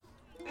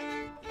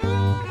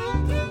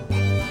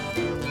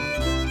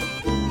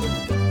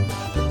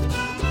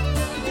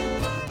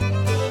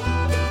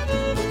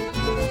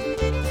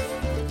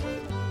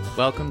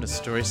Welcome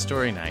to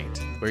Story Night,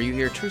 where you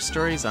hear true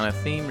stories on a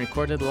theme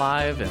recorded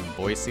live in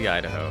Boise,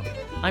 Idaho.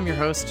 I'm your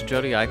host,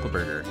 Jody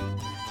Eichelberger.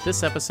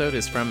 This episode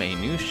is from a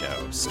new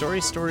show,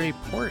 Story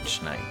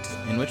Porch Night,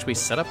 in which we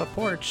set up a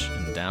porch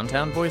in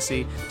downtown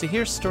Boise to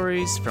hear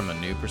stories from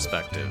a new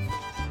perspective.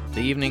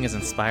 The evening is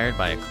inspired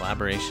by a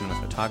collaboration with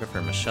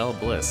photographer Michelle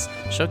Bliss,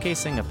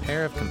 showcasing a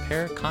pair of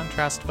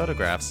compare-contrast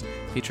photographs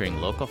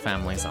featuring local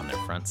families on their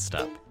front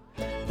step.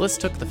 Bliss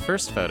took the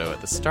first photo at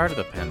the start of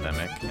the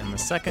pandemic and the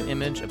second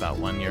image about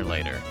 1 year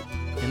later.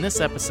 In this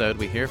episode,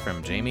 we hear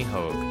from Jamie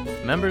Hogue,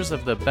 members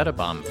of the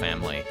Bedebaum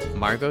family,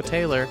 Margot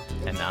Taylor,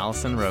 and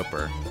Allison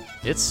Roper.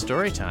 It's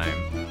story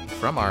time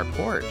from our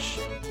porch.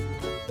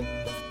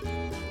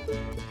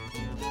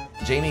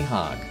 Jamie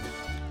Hogue.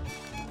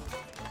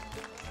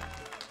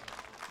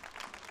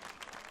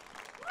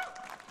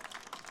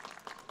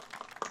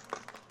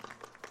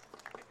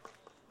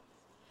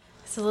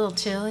 It's a little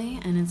chilly,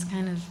 and it's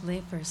kind of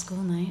late for a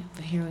school night,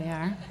 but here we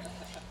are.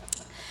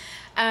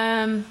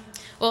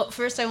 Well,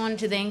 first I wanted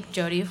to thank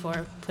Jody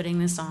for putting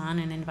this on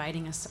and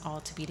inviting us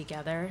all to be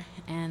together.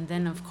 And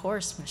then, of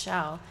course,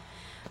 Michelle,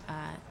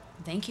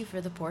 thank you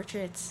for the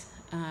portraits.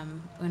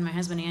 When my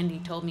husband Andy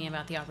told me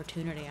about the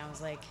opportunity, I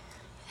was like,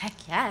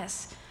 heck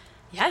yes.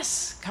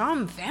 Yes,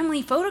 come,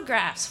 family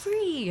photographs,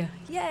 free,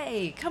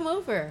 yay, come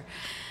over.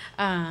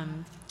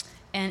 And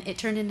it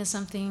turned into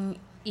something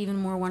even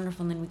more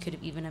wonderful than we could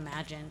have even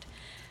imagined.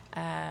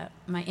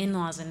 My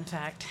in-laws, in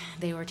fact,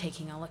 they were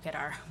taking a look at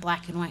our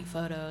black and white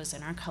photos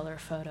and our color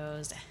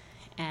photos,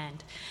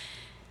 and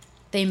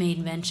they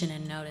made mention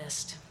and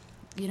noticed,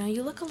 you know,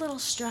 you look a little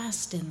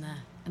stressed in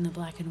the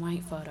black and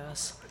white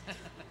photos.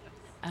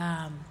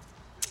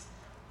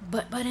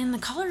 But in the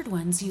colored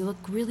ones, you look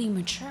really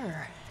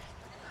mature.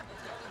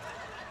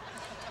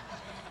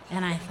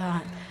 And I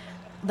thought,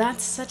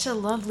 that's such a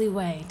lovely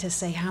way to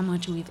say how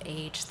much we've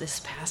aged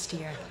this past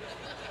year.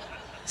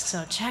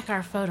 So check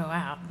our photo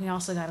out. We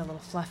also got a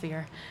little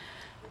fluffier.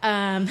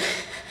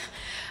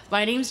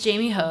 My name's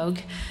Jamie Hogue.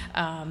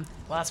 Well,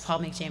 that's Paul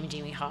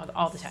Jamie Hogue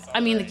all the time. I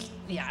mean,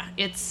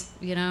 it's,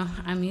 you know,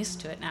 I'm used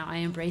to it now. I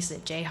embrace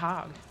it, J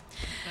Hogue.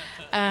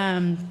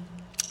 And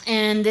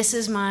this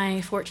is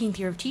my 14th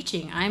year of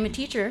teaching. I'm a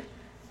teacher,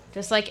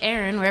 just like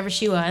Erin, wherever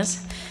she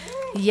was.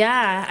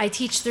 Yeah, I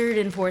teach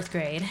 3rd and 4th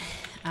grade,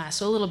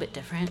 so a little bit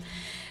different.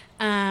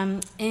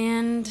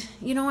 And,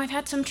 you know, I've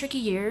had some tricky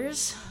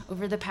years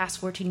over the past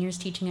 14 years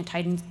teaching at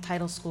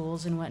title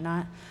schools and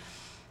whatnot.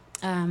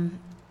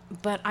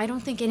 But I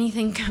don't think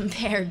anything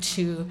compared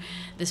to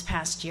this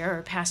past year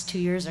or past 2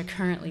 years or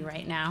currently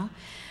right now.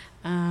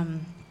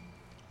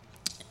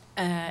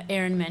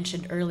 Erin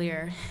mentioned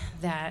earlier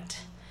that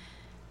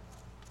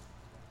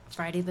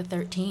Friday the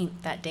 13th,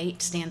 that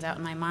date stands out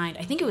in my mind.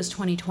 I think it was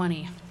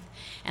 2020.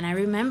 And I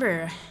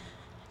remember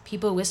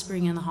people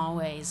whispering in the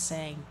hallways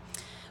saying,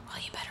 well,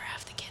 you better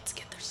have the kids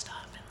get their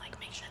stuff and, like,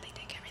 make sure they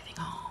take everything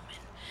home. And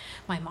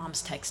my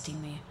mom's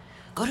texting me,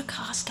 go to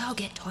Costco,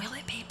 get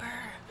toilet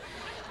paper,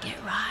 get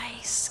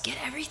rice, get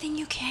everything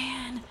you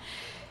can.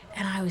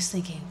 And I was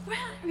thinking,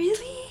 well,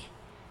 really?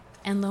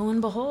 And lo and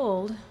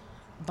behold,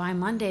 by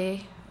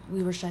Monday,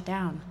 we were shut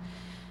down.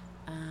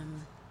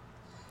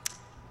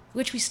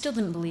 Which we still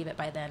didn't believe it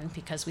by then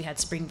because we had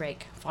spring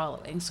break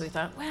following. So we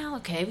thought, well,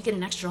 okay, we get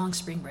an extra long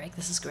spring break.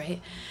 This is great.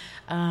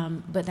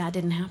 But that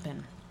didn't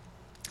happen.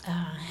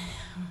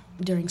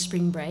 During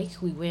spring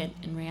break, we went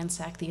and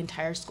ransacked the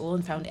entire school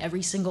and found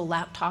every single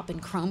laptop and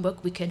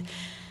Chromebook we could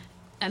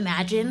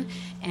imagine,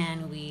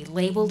 and we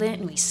labeled it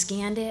and we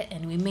scanned it,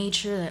 and we made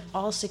sure that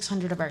all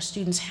 600 of our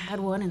students had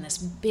one in this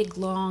big,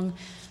 long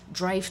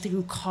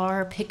drive-through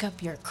car. Pick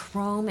up your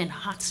Chrome and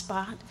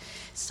hotspot.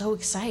 So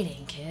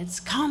exciting, kids.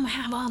 Come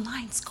have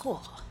online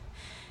school.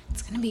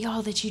 It's going to be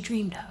all that you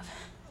dreamed of.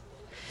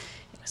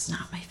 It was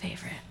not my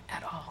favorite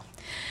at all.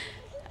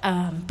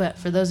 But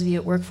for those of you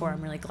at work for,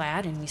 I'm really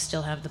glad, and we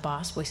still have the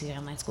BOSS, Boise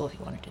Online School, if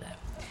you want to do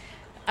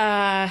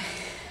that.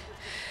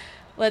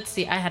 Let's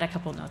see. I had a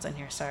couple notes on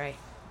here. Sorry.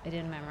 I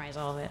didn't memorize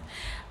all of it.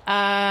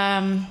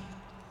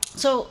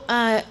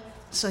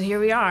 So here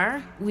we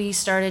are. We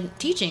started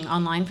teaching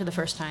online for the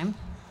first time.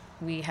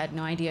 We had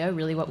no idea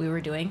really what we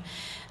were doing.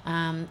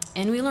 And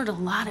we learned a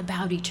lot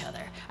about each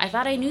other. I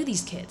thought I knew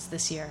these kids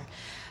this year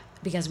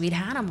because we'd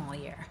had them all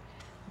year.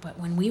 But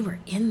when we were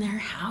in their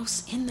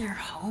house, in their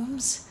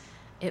homes,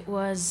 it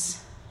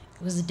was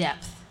a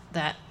depth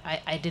that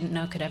I didn't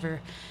know could ever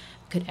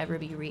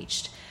be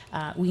reached.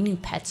 We knew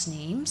pets'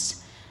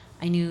 names.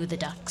 I knew the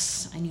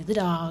ducks. I knew the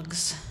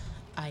dogs.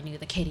 I knew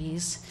the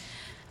kitties.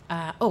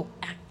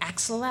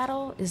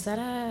 Axolotl, is that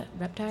a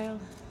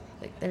reptile?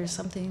 Like, there's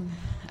something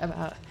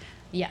about,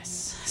 yes,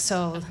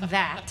 so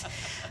that.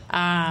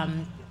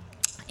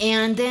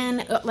 And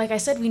then, like I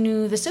said, we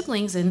knew the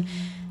siblings, and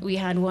we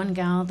had one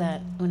gal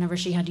that whenever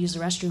she had to use the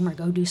restroom or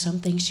go do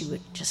something, she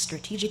would just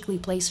strategically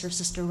place her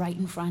sister right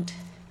in front,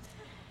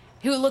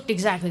 who looked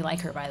exactly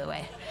like her, by the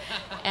way.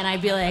 And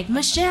I'd be like,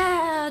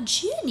 Michelle,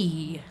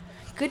 Ginny,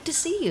 good to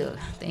see you.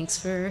 Thanks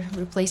for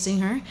replacing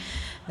her.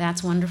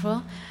 That's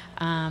wonderful.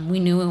 We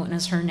knew it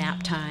was her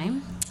nap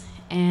time.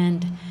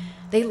 And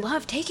they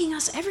loved taking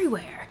us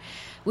everywhere.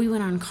 We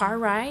went on car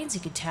rides.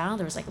 You could tell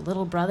there was like a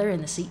little brother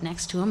in the seat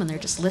next to him, and they're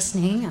just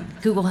listening on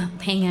Google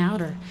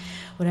Hangout or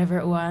whatever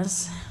it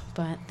was.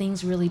 But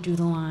things really drew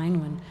the line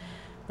when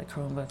the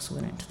Chromebooks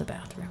went into the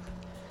bathroom.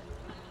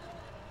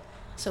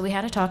 So we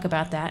had to talk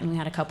about that, and we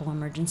had a couple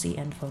emergency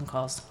end phone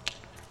calls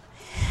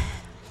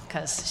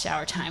because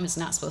shower time is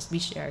not supposed to be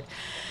shared.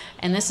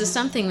 And this is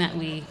something that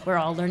we're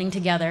all learning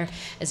together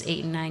as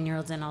 8 and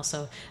 9-year-olds, and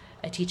also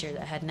a teacher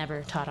that had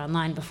never taught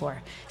online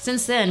before.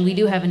 Since then, we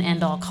do have an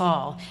end-all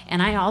call,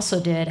 and I also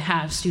did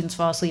have students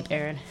fall asleep,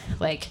 Aaron.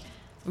 Like,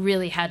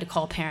 really had to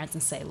call parents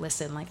and say,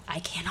 listen, like, I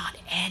cannot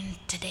end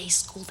today's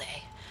school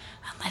day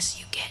unless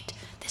you get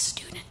this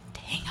student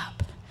to hang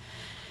up.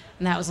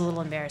 And that was a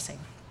little embarrassing.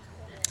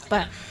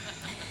 But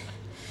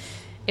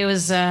it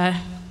was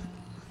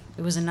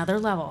another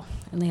level,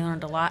 and they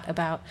learned a lot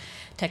about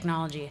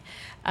technology.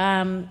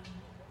 And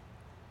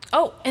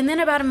then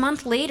about a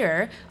month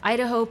later,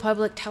 Idaho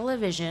Public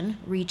Television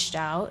reached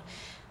out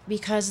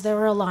because there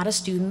were a lot of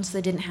students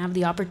that didn't have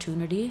the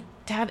opportunity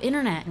to have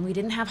internet, and we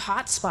didn't have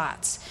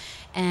hotspots.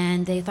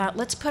 And they thought,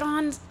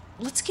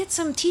 let's get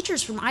some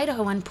teachers from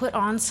Idaho and put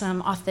on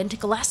some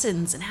authentic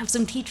lessons and have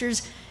some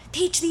teachers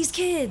teach these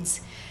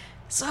kids.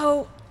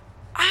 So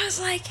I was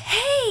like,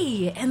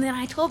 hey, and then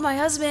I told my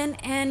husband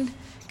and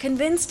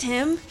convinced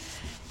him,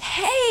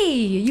 hey,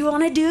 you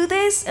want to do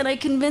this? And I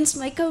convinced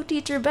my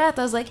co-teacher, Beth.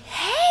 I was like,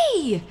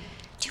 hey,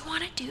 do you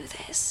want to do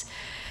this?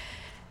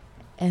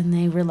 And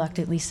they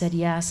reluctantly said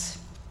yes.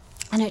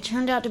 And it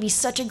turned out to be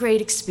such a great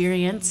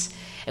experience.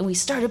 And we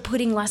started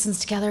putting lessons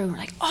together. And we're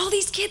like, all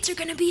these kids are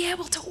going to be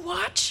able to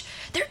watch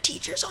their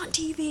teachers on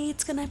TV.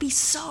 It's going to be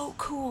so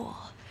cool.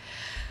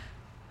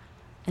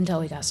 Until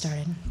we got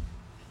started.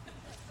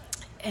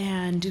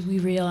 And we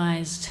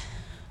realized,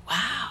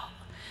 wow.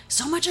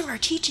 So much of our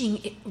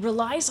teaching, it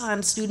relies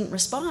on student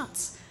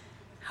response.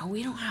 Now,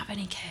 we don't have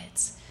any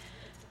kids.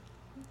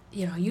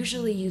 You know,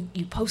 usually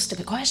you post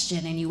a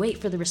question and you wait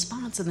for the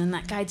response, and then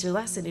that guides your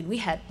lesson. And we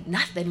had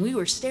nothing. We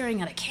were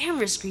staring at a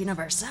camera screen of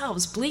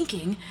ourselves,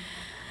 blinking.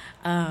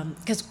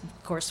 Because,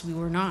 of course, we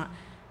were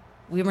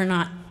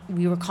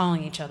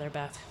calling each other,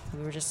 Beth.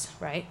 We were just,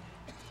 right?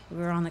 We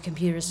were on the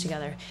computers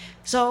together.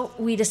 So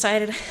we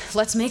decided,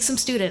 let's make some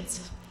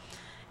students.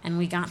 And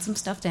we got some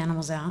stuffed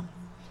animals out.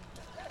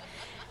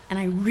 And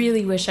I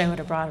really wish I would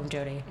have brought him,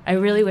 Jody. I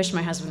really wish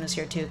my husband was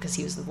here, too, because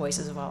he was the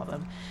voices of all of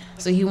them.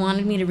 So he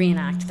wanted me to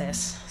reenact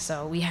this.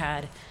 So we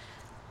had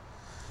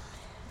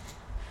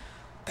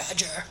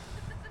Badger.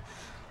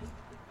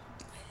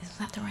 Is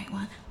that the right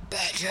one?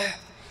 Badger.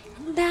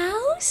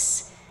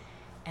 Mouse.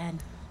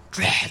 And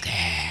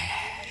Dragon.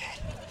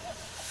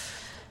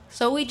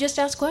 So we just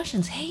asked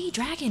questions. Hey,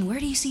 Dragon, where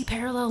do you see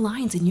parallel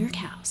lines in your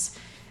house?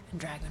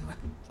 And Dragon went,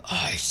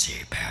 I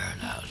see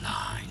parallel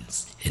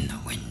lines in the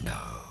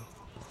window.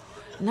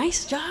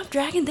 Nice job,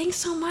 Dragon. Thanks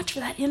so much for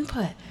that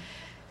input.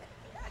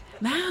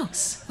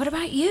 Mouse, what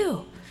about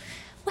you?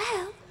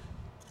 Well,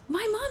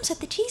 my mom's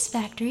at the cheese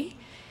factory,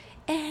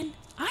 and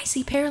I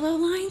see parallel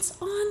lines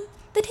on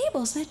the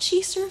tables that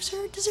she serves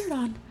her dessert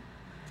on.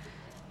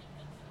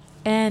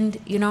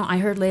 And, you know, I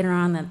heard later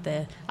on that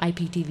the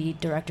IPTV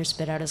director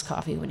spit out his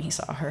coffee when he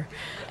saw her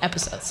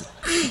episodes.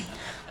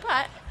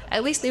 But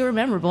at least they were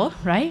memorable,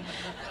 right?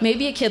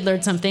 Maybe a kid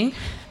learned something.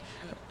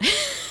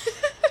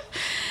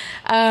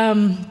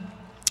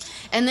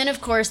 And then,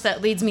 of course,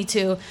 that leads me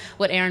to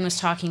what Aaron was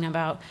talking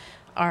about,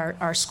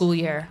 our school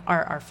year,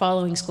 our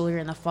following school year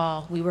in the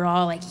fall. We were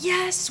all like,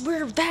 yes,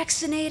 we're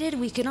vaccinated.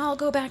 We can all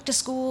go back to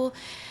school.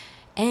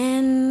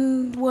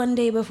 And one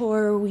day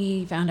before,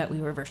 we found out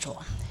we were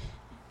virtual.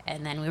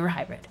 And then we were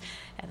hybrid.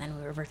 And then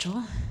we were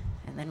virtual.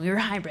 And then we were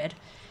hybrid.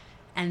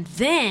 And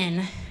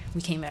then we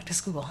came back to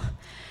school.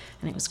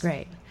 And it was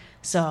great.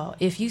 So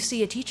if you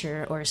see a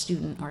teacher or a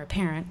student or a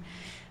parent,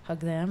 hug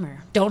them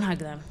or don't hug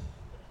them.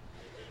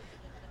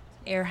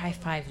 Air high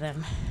five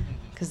them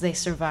because they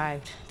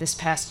survived this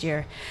past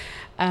year.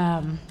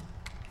 Yeah,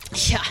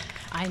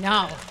 I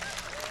know.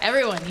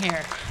 Everyone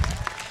here.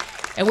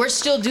 And we're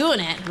still doing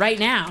it right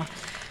now.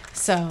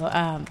 So,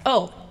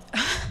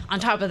 on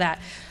top of that,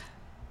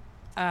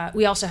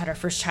 we also had our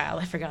first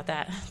child. I forgot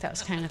that. That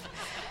was kind of...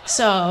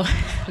 So,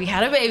 we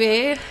had a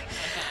baby.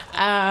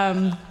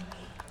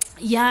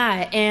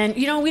 Yeah, and,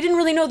 you know, we didn't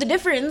really know the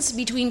difference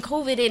between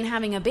COVID and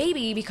having a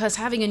baby because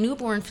having a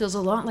newborn feels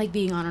a lot like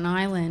being on an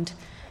island.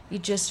 You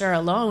just are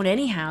alone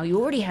anyhow.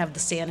 You already have the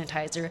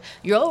sanitizer.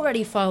 You're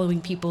already following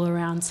people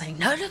around saying,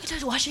 no,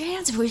 wash your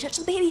hands before you touch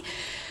the baby.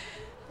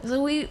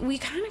 So we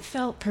kind of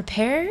felt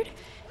prepared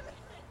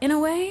in a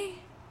way.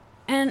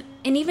 And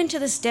even to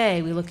this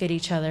day, we look at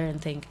each other and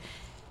think,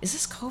 is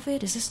this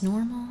COVID? Is this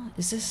normal?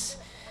 Is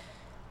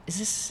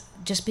this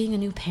just being a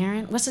new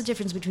parent? What's the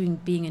difference between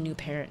being a new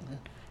parent and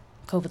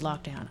COVID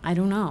lockdown? I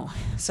don't know.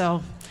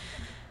 So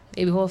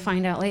maybe we'll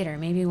find out later.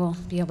 Maybe we'll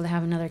be able to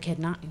have another kid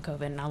not in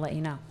COVID, and I'll let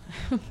you know.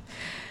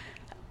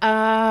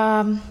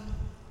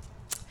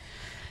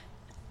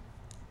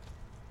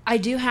 I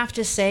do have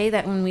to say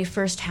that when we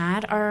first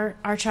had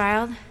our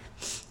child,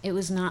 it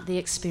was not the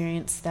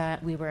experience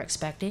that we were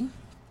expecting.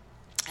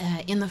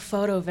 In the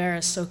photo, Vera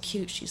is so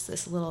cute. She's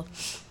this little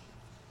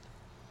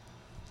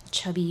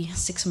chubby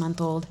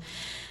 6-month-old.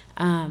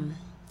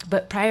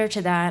 But prior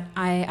to that,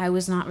 I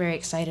was not very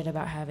excited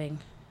about having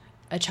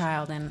a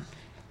child, and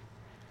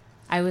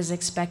I was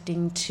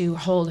expecting to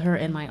hold her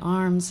in my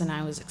arms, and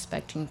I was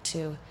expecting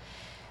to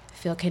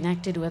feel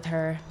connected with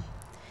her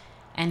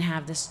and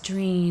have this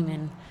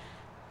dream,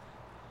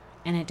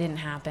 and it didn't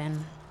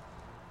happen.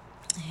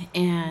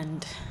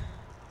 And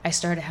I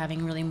started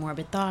having really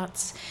morbid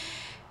thoughts.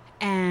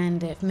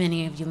 And if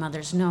many of you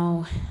mothers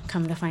know,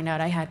 come to find out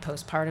I had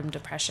postpartum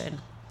depression.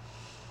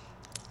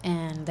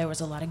 And there was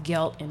a lot of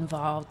guilt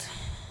involved.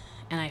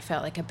 And I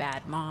felt like a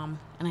bad mom.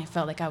 And I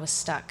felt like I was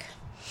stuck.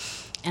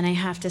 And I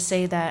have to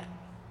say that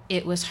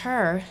it was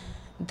her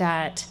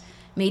that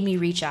made me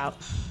reach out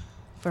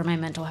for my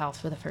mental health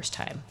for the first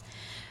time.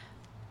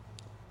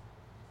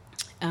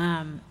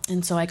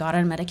 And so I got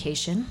on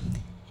medication,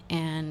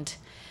 and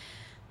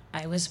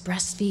I was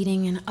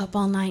breastfeeding and up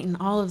all night and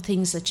all of the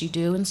things that you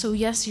do. And so,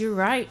 yes, you're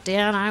right,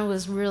 Dan, I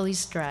was really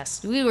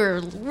stressed. We were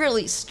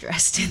really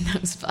stressed in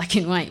those black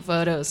and white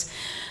photos.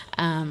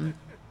 But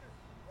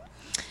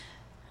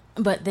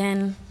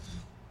then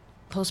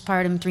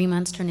postpartum, 3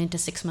 months turned into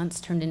 6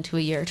 months, turned into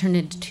a year, turned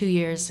into 2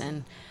 years,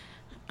 and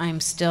I'm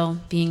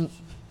still being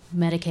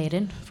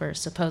medicated for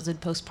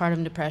supposed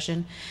postpartum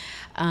depression.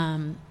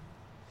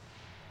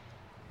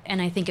 And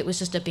I think it was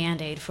just a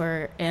Band-Aid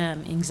for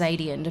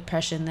anxiety and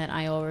depression that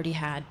I already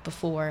had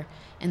before.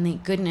 And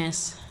thank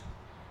goodness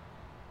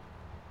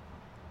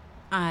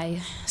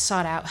I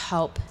sought out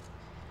help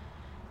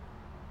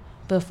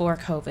before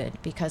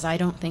COVID, because I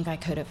don't think I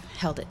could have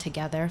held it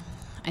together.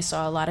 I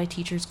saw a lot of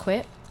teachers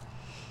quit.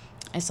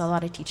 I saw a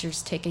lot of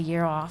teachers take a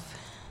year off.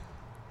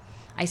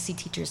 I see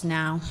teachers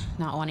now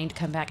not wanting to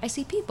come back. I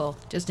see people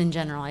just in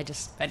general. I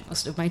just spend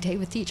most of my day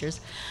with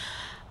teachers.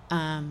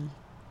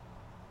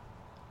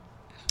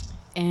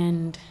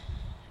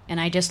 And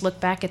I just look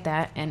back at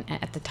that, and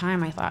at the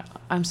time I thought,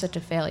 I'm such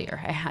a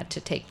failure. I had to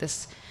take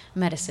this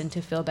medicine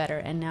to feel better.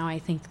 And now I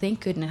think,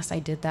 thank goodness I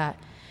did that,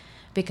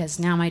 because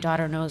now my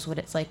daughter knows what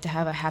it's like to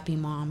have a happy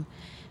mom.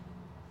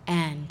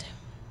 And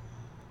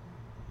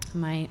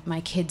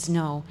my kids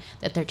know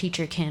that their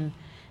teacher can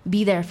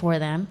be there for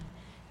them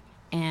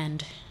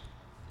and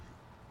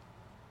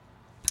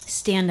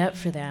stand up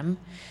for them,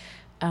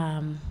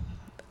 and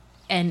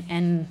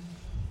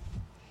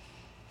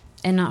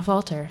not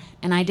falter.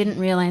 And I didn't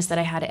realize that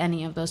I had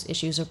any of those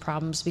issues or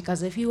problems,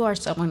 because if you are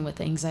someone with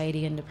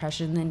anxiety and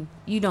depression, then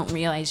you don't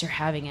realize you're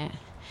having it.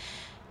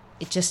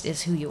 It just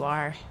is who you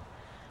are.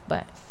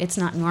 But it's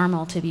not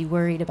normal to be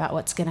worried about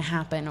what's going to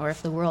happen or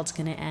if the world's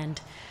going to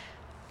end.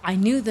 I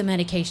knew the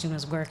medication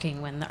was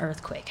working when the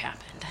earthquake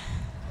happened.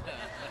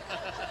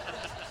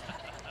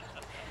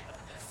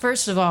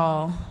 First of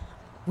all,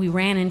 we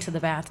ran into the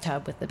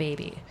bathtub with the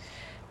baby,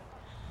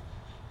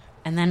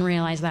 and then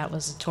realized that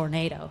was a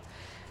tornado.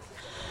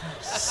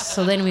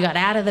 So then we got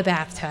out of the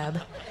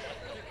bathtub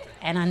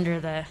and under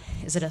the,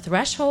 is it a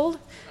threshold?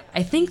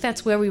 I think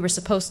that's where we were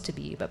supposed to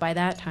be, but by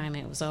that time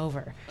it was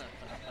over.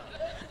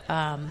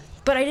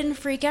 But I didn't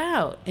freak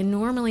out, and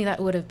normally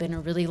that would have been a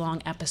really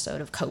long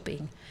episode of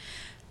coping.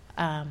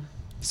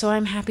 So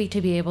I'm happy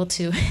to be able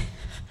to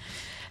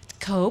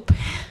cope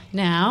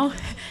now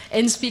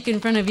and speak in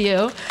front of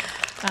you.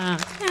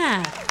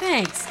 Yeah,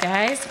 thanks,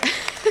 guys.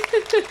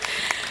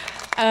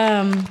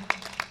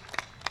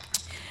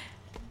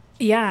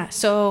 Yeah,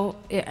 so,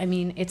 I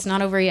mean, it's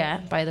not over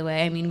yet, by the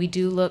way. I mean, we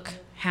do look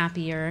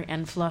happier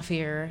and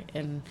fluffier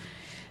in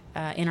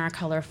our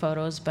color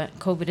photos, but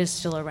COVID is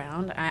still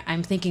around.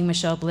 I'm thinking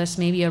Michelle Bliss,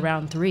 maybe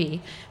around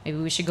 3. Maybe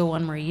we should go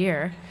one more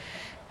year.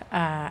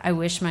 I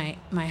wish my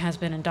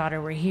husband and daughter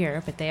were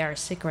here, but they are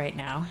sick right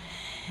now.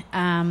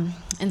 And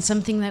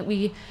something that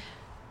we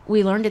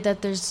learned is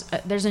that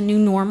there's a new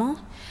normal,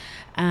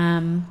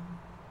 that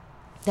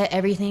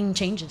everything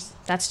changes.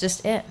 That's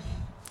just it.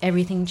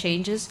 Everything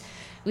changes.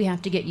 We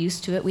have to get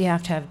used to it. We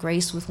have to have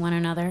grace with one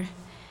another,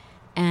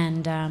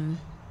 and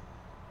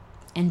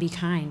be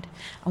kind.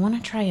 I want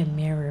to try a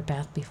mirror,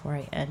 Beth, before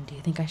I end. Do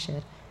you think I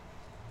should?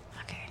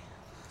 Okay.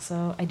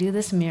 So I do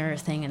this mirror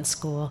thing in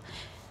school,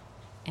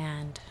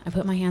 and I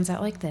put my hands out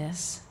like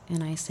this,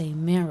 and I say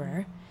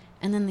mirror,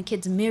 and then the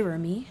kids mirror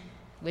me,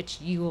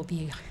 which you will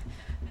be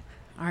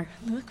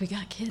look, we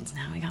got kids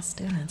now. We got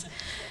students.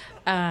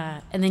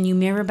 And then you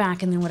mirror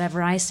back, and then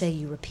whatever I say,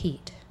 you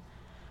repeat.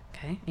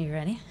 Okay, are you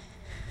ready?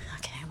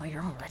 Okay, well,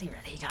 you're already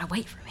ready. You gotta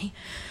wait for me.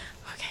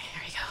 Okay,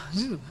 here we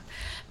go. Ooh.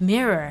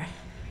 Mirror.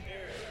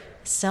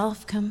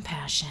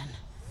 Self-compassion.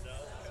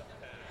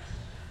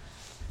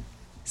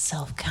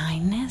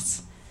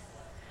 Self-kindness.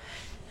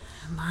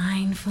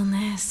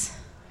 Mindfulness.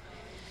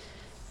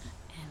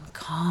 And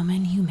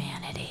common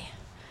humanity.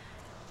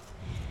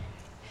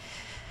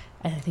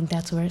 And I think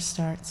that's where it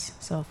starts.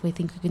 So if we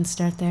think we can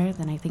start there,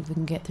 then I think we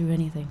can get through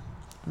anything.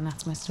 And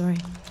that's my story.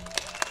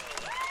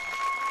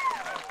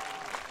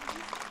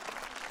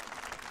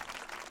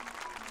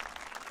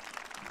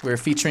 We're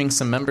featuring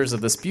some members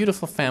of this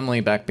beautiful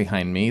family back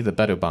behind me, the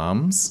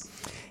Bedobaums.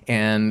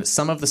 And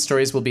some of the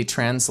stories will be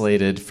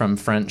translated from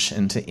French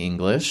into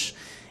English.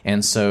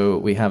 And so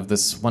we have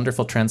this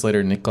wonderful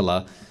translator,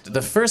 Nicolas.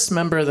 The first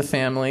member of the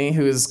family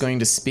who is going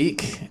to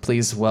speak,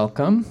 please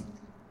welcome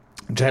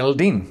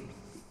Geraldine.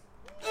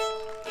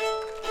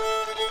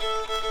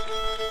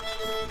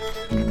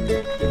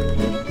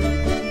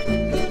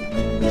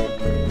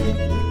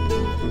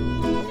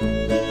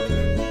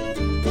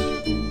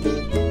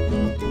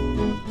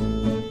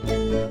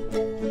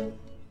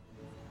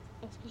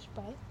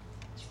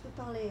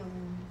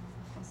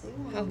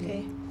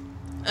 Ok.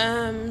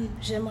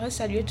 J'aimerais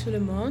saluer tout le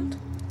monde.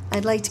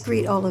 I'd like to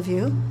greet all of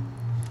you.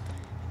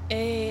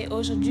 Et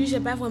aujourd'hui, j'ai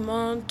pas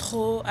vraiment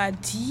trop à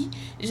dire.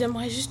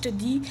 J'aimerais juste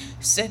dire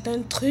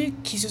certains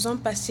trucs qui se sont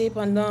passés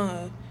pendant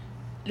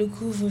le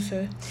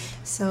couvre-feu.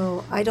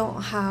 So I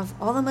don't have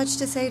all that much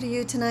to say to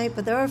you tonight,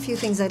 but there are a few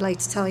things I'd like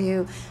to tell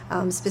you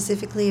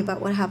specifically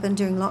about what happened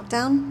during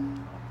lockdown.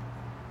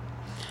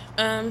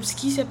 Ce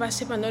qui s'est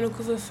passé pendant le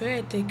couvre-feu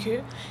était que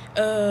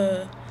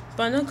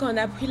pendant qu'on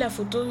a pris la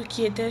photo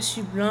qui était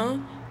sur blanc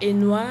et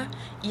noir,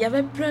 il y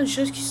avait plein de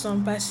choses qui se sont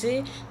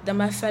passées dans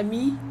ma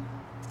famille.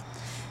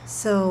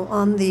 So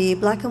on the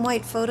black and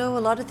white photo, a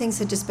lot of things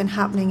had just been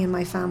happening in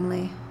my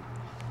family.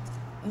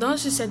 Dans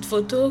cette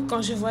photo,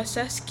 quand je vois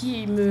ça, ce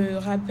qui me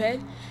rappelle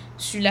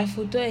sur la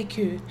photo est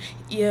que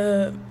il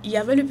y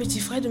avait le petit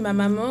frère de ma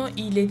maman,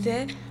 il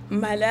était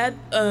malade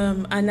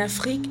en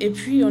Afrique et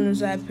puis on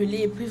nous a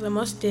appelés et puis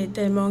vraiment c'était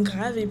tellement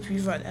grave et puis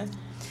voilà.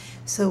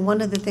 So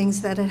one of the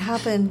things that had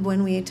happened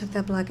when we took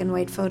that black and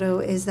white photo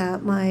is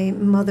that my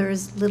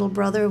mother's little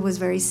brother was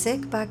very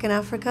sick back in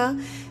Africa,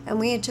 and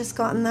we had just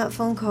gotten that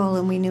phone call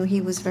and we knew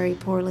he was very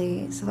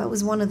poorly. So that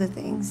was one of the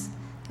things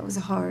that was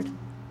hard.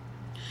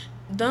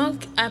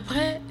 Donc,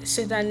 après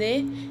cette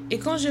année, et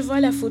quand je vois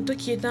la photo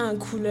qui était en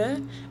couleur,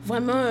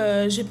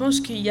 vraiment, je pense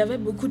qu'il y avait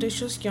beaucoup de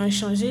choses qui ont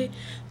changé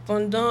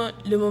pendant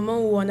le moment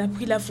où on a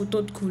pris la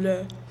photo de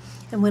couleur.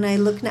 And when I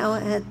look now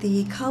at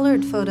the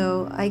colored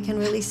photo, I can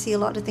really see a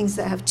lot of things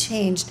that have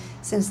changed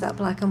since that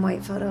black and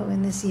white photo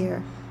in this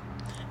year.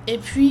 Et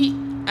puis,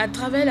 à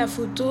travers la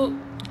photo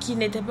qui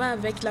n'était pas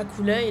avec la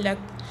couleur et la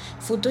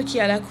photo qui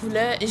a la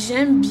couleur,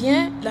 j'aime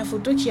bien la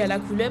photo qui a la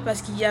couleur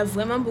parce qu'il y a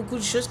vraiment beaucoup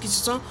de choses qui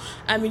se sont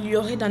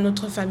améliorées dans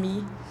notre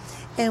famille.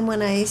 And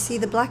when I see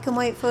the black and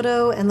white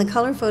photo and the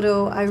color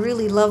photo, I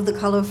really love the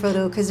color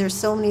photo because there's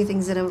so many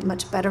things that are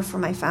much better for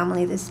my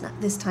family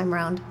this time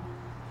around.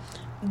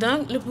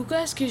 Donc, le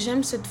pourquoi est-ce que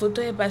j'aime cette photo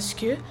est parce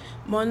que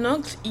mon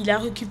oncle, il a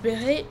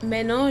récupéré,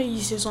 maintenant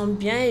il se sent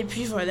bien et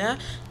puis voilà.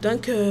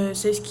 Donc,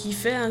 c'est ce qui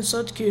fait en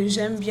sorte que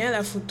j'aime bien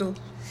la photo.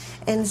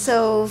 And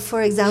so,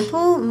 for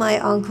example, my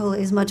uncle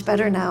is much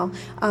better now.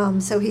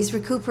 So he's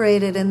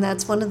recuperated, and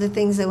that's one of the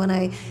things that when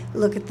I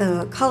look at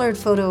the colored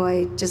photo,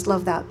 I just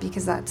love that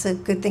because that's a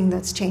good thing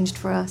that's changed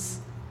for us.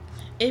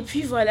 Et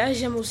puis voilà,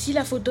 j'aime aussi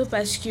la photo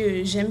parce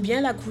que j'aime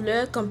bien la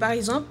couleur. Comme par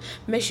exemple,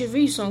 mes cheveux,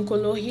 ils sont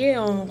coloriés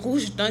en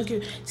rouge. Donc,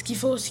 ce qui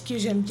fait aussi que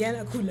j'aime bien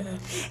la couleur.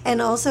 And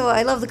also,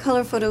 I love the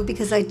color photo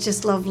because I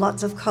just love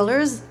lots of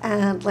colors.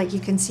 And like you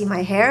can see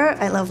my hair,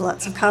 I love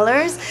lots of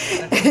colors.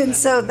 And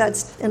so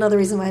that's another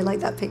reason why I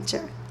like that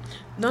picture.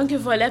 Donc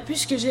voilà,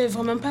 puisque j'ai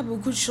vraiment pas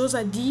beaucoup de choses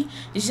à dire,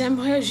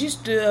 j'aimerais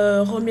juste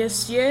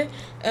remercier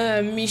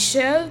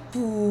Michel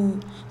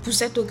pour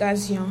cette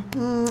occasion.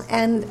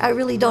 And I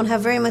really don't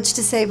have very much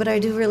to say, but I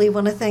do really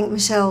want to thank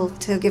Michelle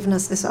to have given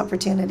us this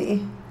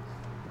opportunity.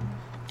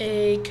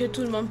 Et que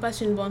tout le monde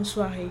passe une bonne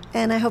soirée.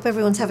 And I hope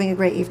everyone's having a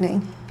great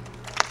evening.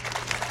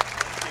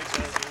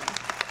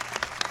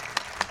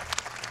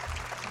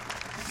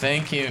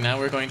 Thank you. Now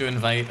we're going to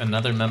invite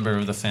another member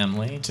of the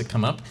family to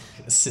come up.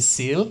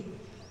 Cécile.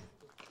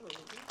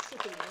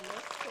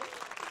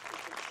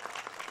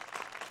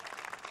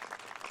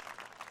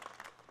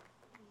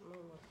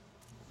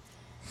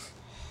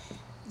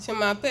 Je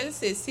m'appelle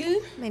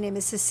Cécile. My name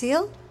is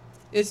Cécile.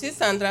 Je suis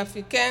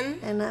centrafricaine.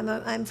 And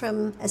I'm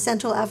from a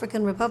Central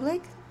African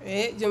Republic.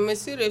 Et je me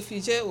suis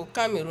réfugiée au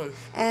Cameroun.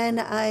 And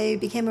I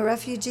became a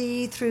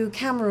refugee through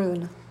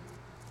Cameroon.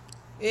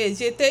 Et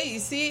j'étais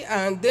ici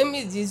en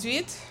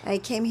 2018. I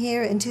came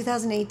here in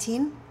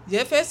 2018.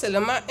 J'ai fait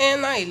seulement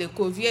 1 an et le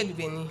Covid est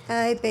venu.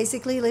 I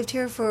basically lived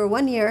here for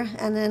 1 year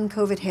and then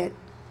COVID hit.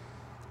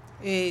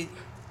 Et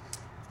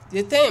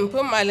j'étais un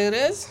peu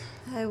malheureuse.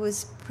 I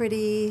was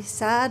pretty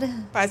sad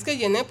Parce que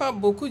je n'ai pas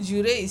beaucoup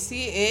duré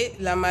ici et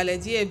la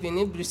maladie est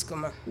venue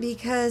brusquement.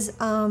 because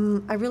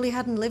I really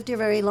hadn't lived here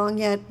very long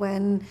yet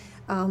when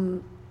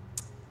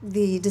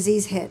the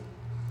disease hit.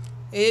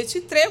 Et je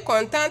suis très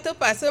contente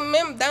parce que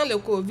même dans le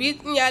Covid,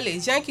 il y a les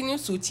gens qui nous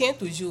soutiennent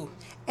toujours.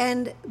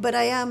 But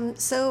I am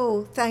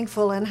so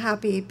thankful and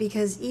happy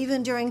because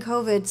even during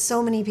COVID,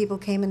 so many people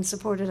came and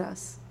supported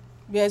us.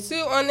 Bien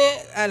sûr, on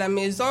est à la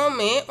maison,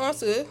 mais on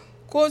se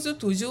cause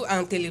toujours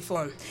en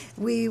téléphone.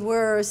 We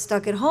were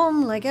stuck at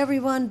home like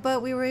everyone,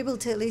 but we were able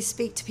to at least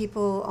speak to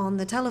people on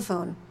the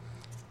telephone.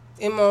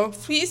 Et mon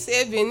fils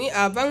est venu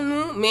avant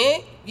nous,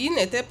 mais il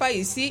n'était pas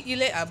ici,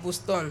 il est à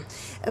Boston.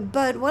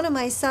 But one of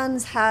my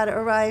sons had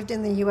arrived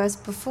in the U.S.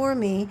 before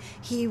me.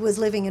 He was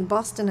living in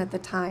Boston at the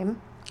time.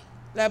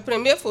 La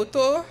première photo,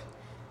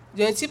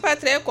 je ne suis pas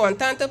très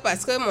contente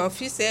parce que mon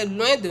fils est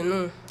loin de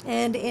nous.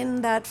 And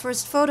in that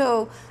first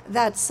photo,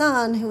 that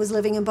son who was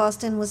living in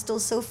Boston was still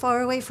so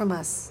far away from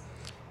us.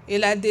 Et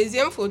la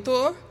deuxième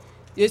photo,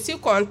 je suis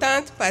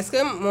contente parce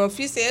que mon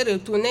fils est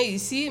retourné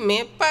ici,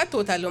 mais pas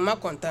totalement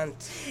contente.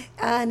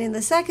 And in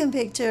the second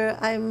picture,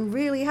 I'm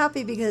really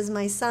happy because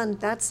my son,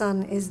 that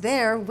son, is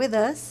there with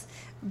us,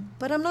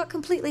 but I'm not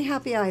completely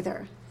happy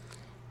either.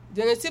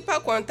 Je ne suis pas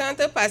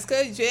contente parce que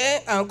j'ai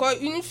encore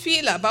une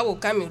fille là-bas au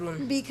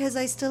Cameroun. Because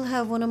I still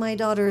have one of my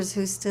daughters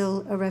who's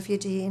still a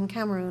refugee in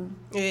Cameroon.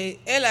 Et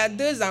elle a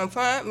 2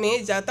 enfants,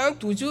 mais j'attends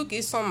toujours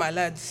qu'ils sont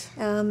malades.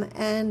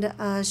 And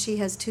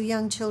she has 2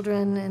 young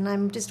children, and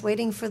I'm just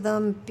waiting for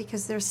them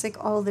because they're sick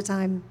all the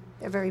time.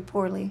 They're very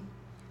poorly.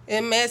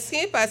 Et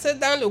merci parce que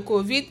dans le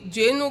Covid,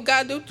 Dieu nous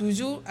garde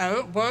toujours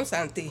en bonne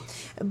santé.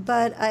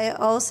 But I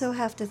also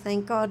have to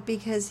thank God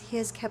because He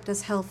has kept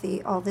us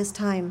healthy all this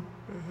time.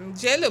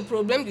 J'ai le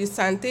problème de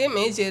santé,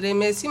 mais je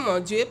remercie mon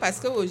Dieu parce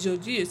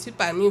qu'aujourd'hui, je suis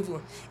parmi vous.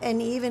 And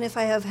even if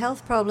I have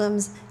health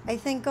problems, I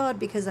thank God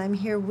because I'm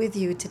here with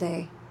you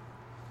today.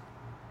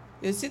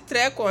 Je suis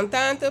très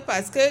contente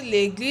parce que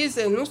l'Église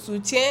nous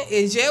soutient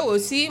et j'ai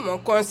aussi mon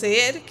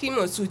conseiller qui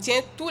me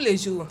soutient tous les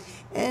jours.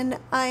 And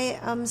I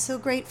am so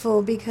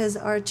grateful because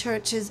our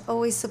church is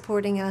always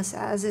supporting us,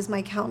 as is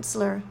my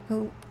counselor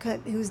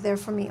who's there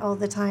for me all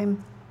the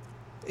time.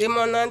 Et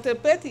mon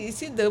interprète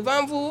ici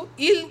devant vous,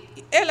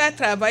 elle a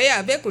travaillé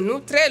avec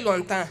nous très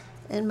longtemps.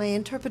 And my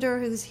interpreter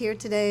who's here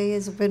today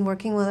has been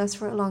working with us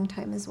for a long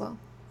time as well.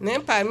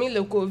 Même parmi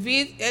le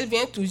Covid, elle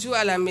vient toujours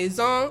à la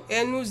maison,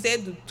 elle nous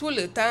aide tout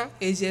le temps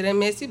et je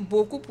remercie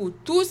beaucoup pour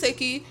tout ce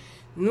qui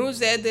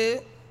nous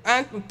aide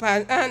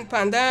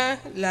pendant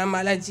la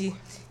maladie.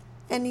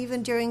 And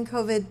even during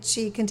COVID,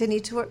 she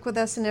continued to work with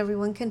us and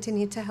everyone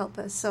continued to help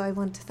us. So I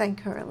want to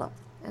thank her a lot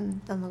and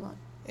them a lot.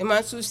 Et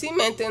mon souci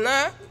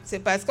maintenant, c'est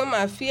parce que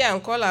ma fille est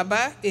encore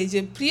là-bas et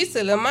je prie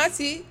seulement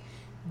si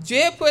Dieu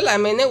peut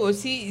l'amener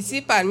aussi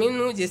ici parmi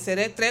nous, je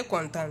serai très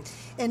contente.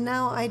 And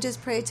now I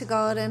just pray to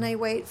God and I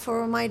wait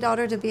for my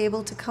daughter to be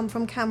able to come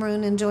from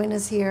Cameroon and join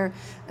us here.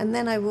 And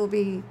then I will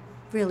be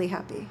really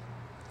happy.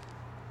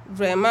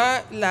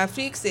 Vraiment,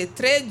 l'Afrique, c'est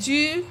très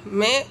dur,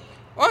 mais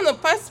on ne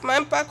pense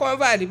même pas qu'on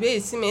va arriver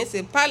ici, mais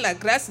c'est par la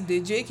grâce de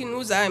Dieu qui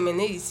nous a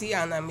amenés ici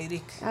en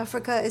Amérique.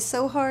 Africa is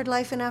so hard.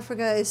 Life in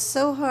Africa is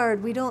so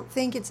hard. We don't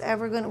think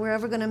we're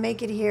ever going to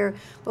make it here.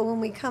 But when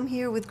we come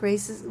here with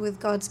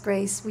God's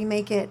grace, we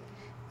make it,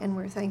 and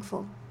we're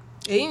thankful.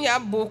 Et il y a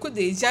beaucoup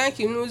de gens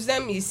qui nous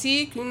aiment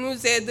ici, qui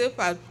nous aident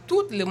par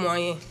tous les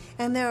moyens.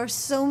 And there are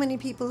so many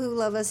people who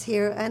love us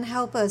here and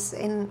help us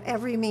in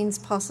every means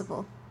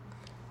possible.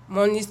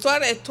 Mon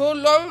histoire est trop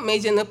longue, mais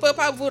je ne peux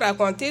pas vous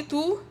raconter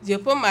tout. Je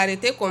peux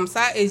m'arrêter comme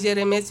ça et je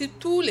remercie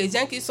tous les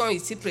gens qui sont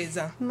ici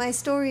présents. My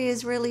story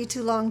is really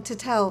too long to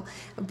tell,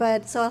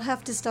 so I'll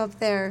have to stop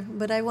there.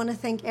 But I want to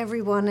thank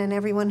everyone and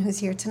everyone who's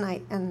here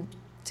tonight and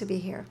to be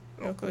here.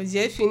 Donc,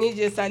 j'ai fini,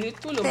 je salue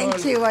tout le monde.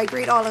 Thank you. I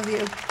greet all of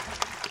you.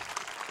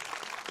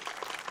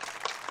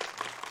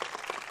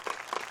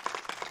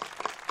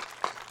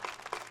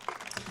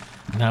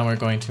 Now we're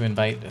going to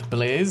invite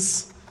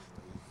Blaise.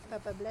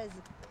 Papa Blaise.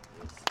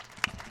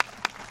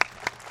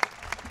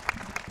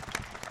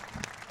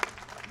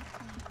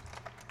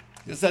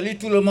 Je salue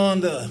tout le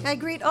monde. I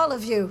greet all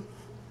of you.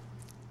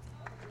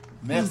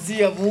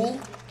 Merci à vous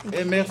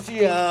et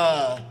merci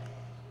à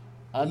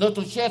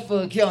notre chef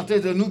qui est en train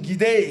de nous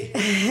guider.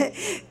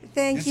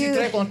 Thank Je suis you.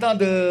 très content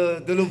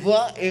de le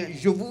voir et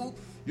je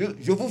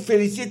vous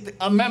félicite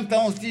en même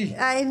temps aussi.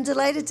 I'm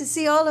delighted to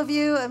see all of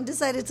you. I'm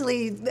delighted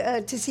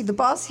to see the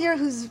boss here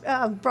who's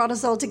brought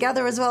us all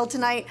together as well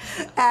tonight.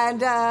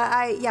 And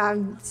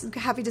I'm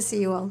happy to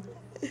see you all.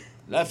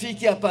 La fille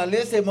qui a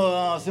parlé, c'est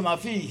ma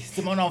fille,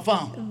 c'est mon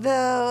enfant.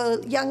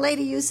 The young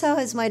lady you saw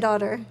is my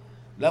daughter.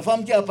 La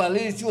femme qui a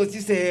parlé ici aussi,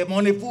 c'est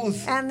mon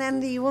épouse. And then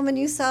the woman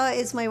you saw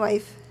is my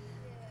wife.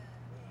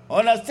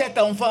 On a 7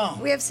 enfants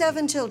We have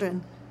 7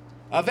 children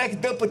avec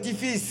 2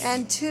 petits-fils.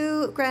 and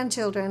 2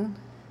 grandchildren.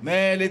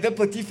 Mais les 2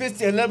 petits-fils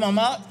et leur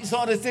maman, ils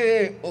sont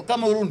restés au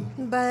Cameroun.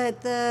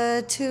 But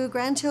the 2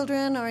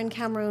 grandchildren are in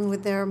Cameroon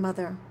with their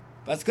mother.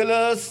 Parce que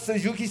le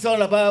séjour qu'ils sont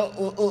là-bas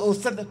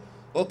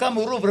au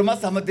Cameroun, vraiment,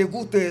 ça me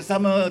dégoûte, ça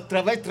me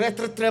travaille très,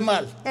 très, très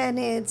mal. And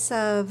it's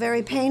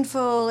very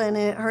painful and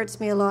it hurts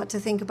me a lot to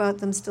think about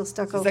them still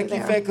stuck C'est over ça qui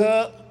there. fait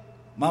que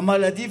ma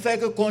maladie fait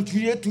que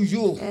continuer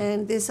toujours.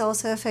 And this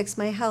also affects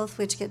my health,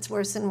 which gets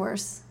worse and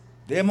worse.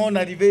 Dès mon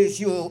arrivée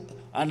ici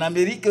en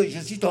Amérique, je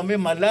suis tombé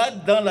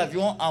malade dans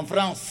l'avion en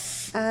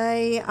France.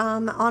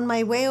 On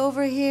my way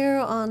over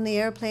here on the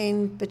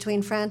airplane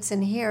between France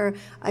and here,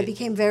 I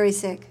became very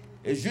sick.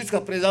 Et jusqu'à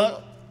présent,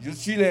 je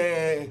suis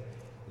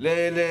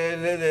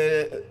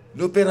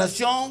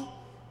l'opération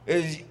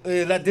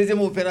et la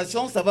deuxième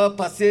opération, ça va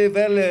passer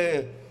vers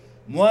le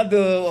mois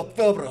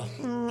d'octobre.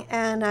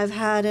 And I've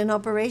had an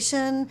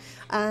operation,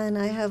 and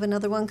I have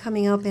another one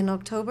coming up in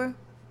October.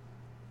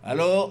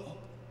 Alors,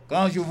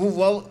 quand je vous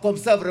vois comme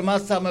ça, vraiment,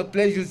 ça me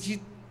plaît. Je suis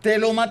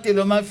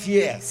tellement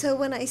fier. So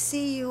when I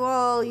see you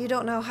all, you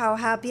don't know how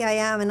happy I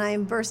am, and I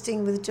am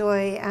bursting with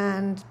joy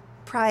and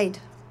pride.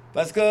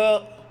 Parce que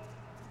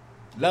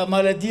la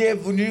maladie est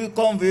venue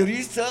comme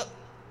virus,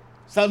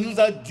 ça nous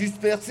a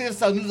dispersés,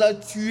 ça nous a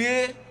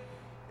tués.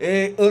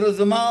 Et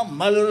heureusement,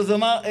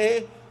 malheureusement,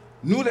 et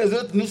nous les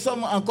autres, nous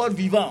sommes encore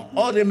vivants.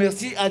 On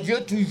remercie à Dieu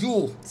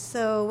toujours.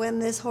 So when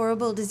this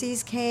horrible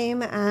disease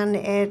came and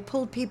it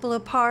pulled people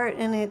apart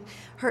and it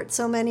hurt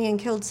so many and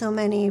killed so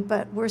many,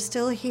 but we're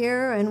still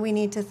here and we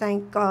need to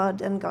thank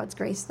God and God's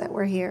grace that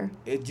we're here.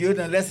 Et Dieu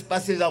ne laisse pas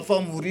ses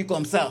enfants mourir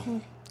comme ça.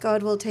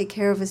 God will take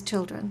care of his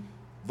children.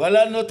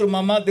 Voilà notre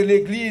maman de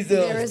l'église.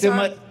 There is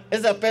our-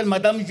 Elle s'appelle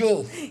Madame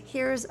Jo.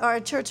 Here's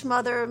our church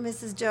mother,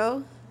 Mrs.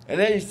 Joe. Elle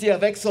est ici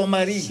avec son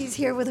mari. She's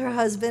here with her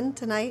husband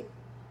tonight.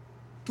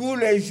 Tous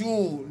les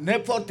jours,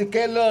 n'importe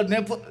quelle heure,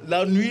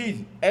 la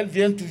nuit, elle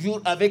vient toujours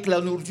avec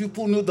la nourriture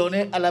pour nous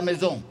donner à la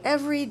maison.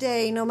 Every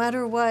day, no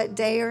matter what,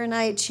 day or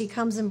night, she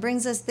comes and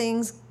brings us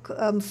things,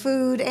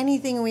 food,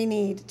 anything we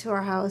need to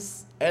our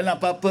house. Elle n'a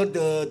pas peur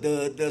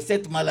de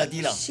cette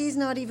maladie-là. She's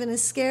not even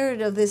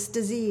scared of this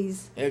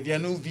disease. Elle vient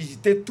nous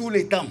visiter tous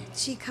les temps.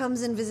 She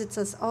comes and visits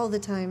us all the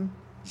time.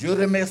 Je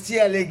remercie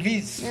à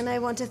l'église. And I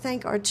want to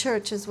thank our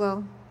church as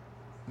well.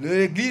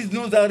 L'église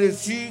nous a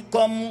reçus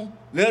comme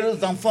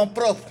leurs enfants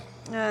propres.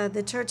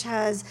 The church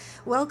has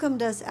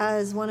welcomed us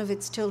as one of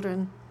its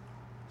children,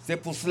 C'est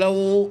pour cela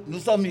que nous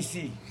sommes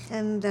ici.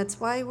 and that's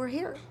why we're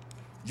here.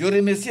 Je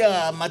remercie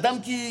à madame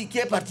qui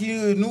est partie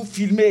nous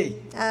filmer.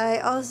 I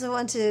also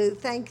want to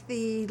thank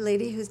the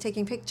lady who's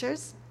taking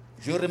pictures,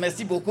 Je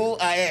remercie beaucoup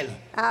à elle.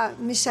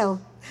 Michelle.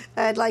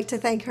 I'd like to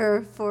thank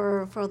her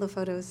for the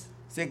photos.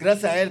 C'est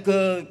grâce à elle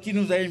qui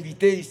nous a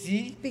invités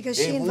ici. Because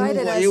Et she vous nous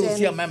invited voyez us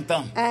aussi en in, même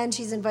temps. and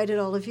she's invited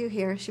all of you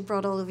here. She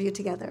brought all of you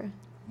together.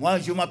 Moi,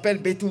 je m'appelle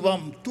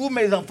Betouvam. Tous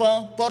mes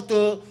enfants portent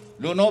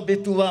le nom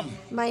Betouvam.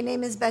 My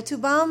name is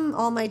Betubam.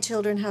 All my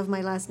children have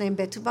my last name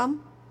Betubam.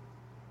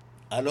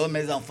 Alors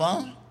mes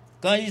enfants,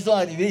 quand ils sont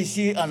arrivés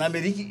ici en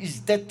Amérique, ils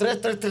étaient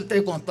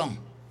très contents.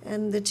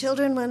 And the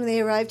children, when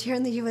they arrived here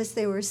in the U.S.,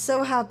 they were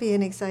so happy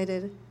and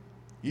excited.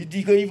 Ils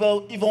disent qu'ils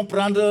vont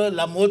prendre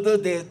la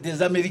mode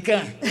des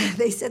Américains.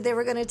 They said they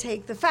were going to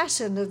take the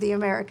fashion of the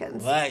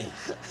Americans. Ouais.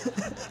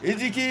 Ils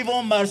disent qu'ils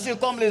vont marcher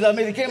comme les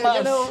Américains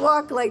They're going marchent. to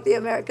walk like the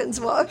Americans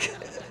walk.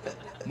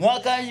 Moi,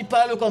 quand ils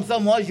parlent comme ça,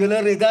 moi, je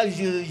les regarde,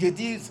 je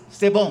dis,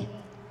 c'est bon.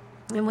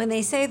 And when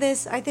they say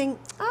this, I think,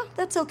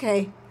 that's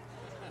okay.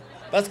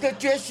 Parce que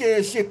tu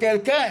es chez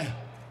quelqu'un,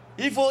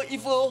 il faut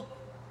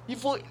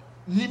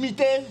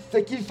limiter ce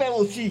qu'il fait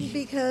aussi.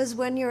 Because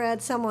when you're in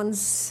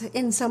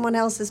someone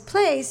else's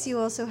place, you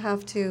also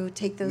have to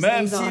take those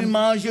Même things s'ils on.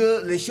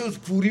 mangent les choses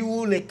pourries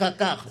ou les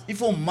caca, il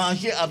faut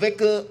manger avec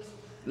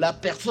la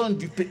personne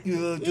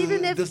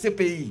de ce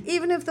pays.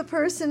 Even if the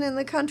person in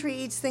the country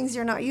eats things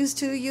you're not used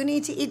to, you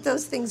need to eat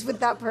those things with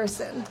that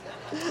person.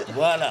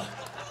 Voilà.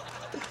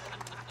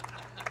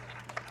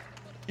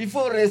 Il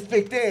faut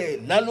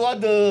respecter la loi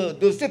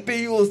de ce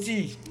pays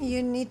aussi.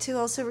 You need to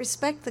also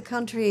respect the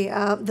country,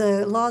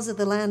 the laws of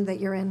the land that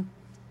you're in.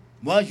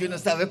 Moi, je ne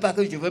savais pas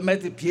que je vais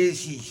mettre pied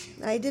ici.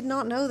 I did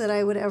not know that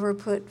I would ever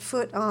put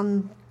foot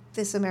on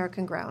this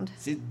American ground.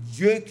 C'est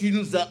Dieu qui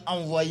nous a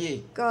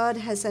envoyés. God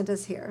has sent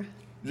us here.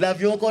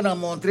 L'avion qu'on a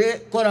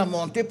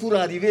monté pour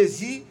arriver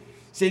ici,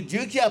 c'est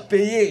Dieu qui a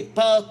payé,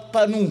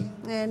 pas nous.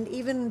 And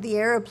even the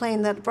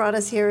airplane that brought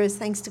us here is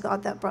thanks to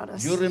God that brought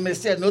us. Je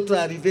remercie à notre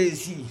arrivée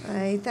ici.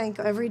 I thank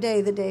every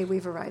day the day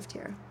we've arrived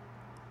here.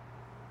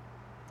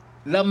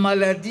 La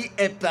maladie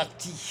est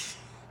partie.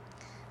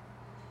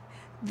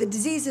 The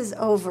disease is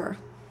over.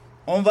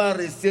 On va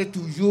rester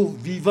toujours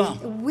vivant.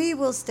 We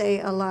will stay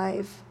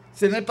alive.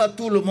 Ce n'est pas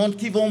tout le monde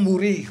qui va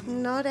mourir.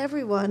 Not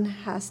everyone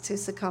has to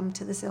succumb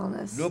to this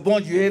illness. Le bon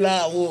Dieu est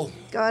là-haut.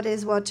 God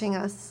is watching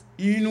us.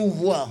 Il nous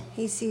voit.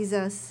 He sees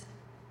us.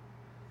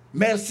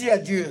 Merci à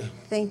Dieu.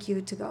 Thank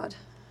you to God.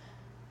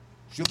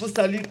 Je vous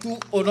salue tous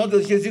au nom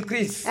de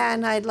Jésus-Christ.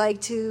 And I'd like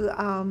to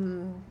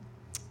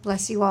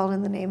bless you all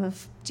in the name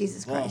of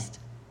Jesus Bon, Christ.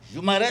 je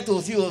m'arrête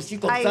aussi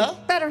comme I ça.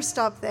 better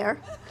stop there,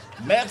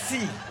 Merci.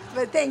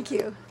 but thank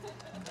you.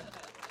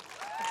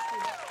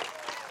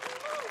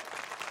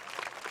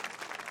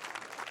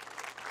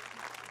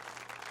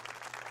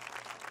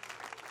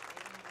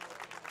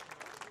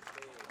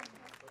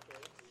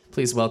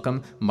 Please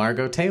welcome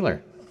Margot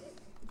Taylor.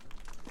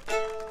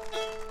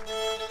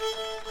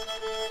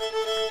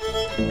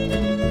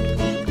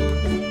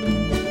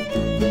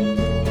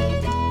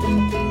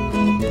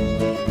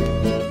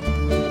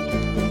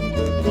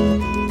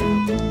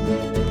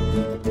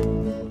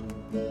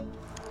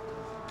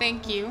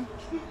 Thank you.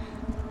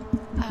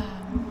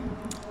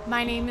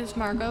 My name is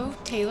Margot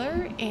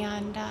Taylor,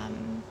 and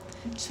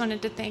just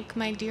wanted to thank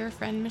my dear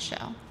friend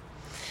Michelle.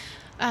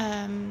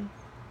 The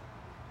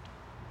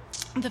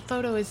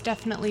photo is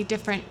definitely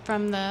different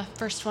from the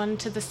first one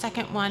to the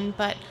second one,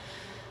 but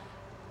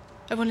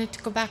I wanted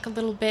to go back a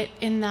little bit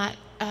in that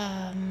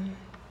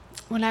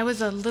when I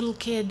was a little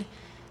kid,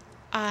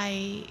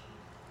 I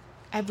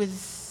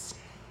was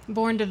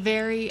born to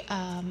very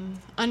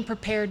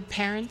unprepared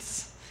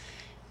parents,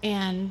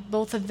 and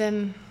both of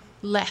them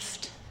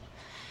left.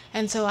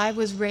 And so I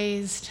was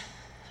raised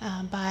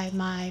by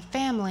my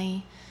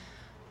family,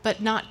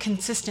 but not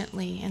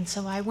consistently. And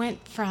so I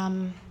went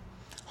from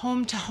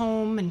home to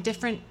home and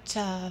different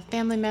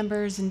family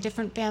members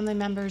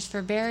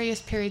for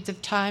various periods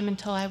of time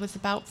until I was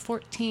about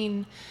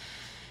 14.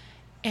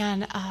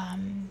 And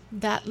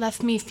that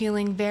left me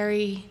feeling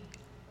very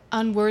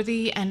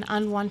unworthy and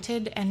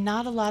unwanted and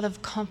not a lot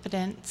of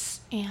confidence.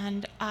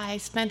 And I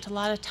spent a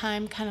lot of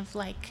time kind of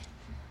like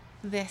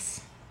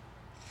this.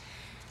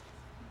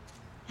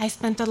 I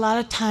spent a lot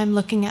of time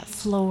looking at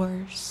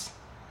floors,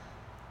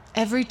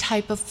 every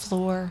type of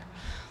floor,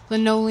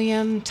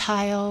 linoleum,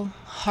 tile,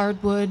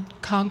 hardwood,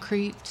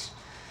 concrete.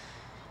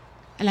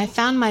 And I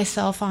found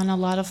myself on a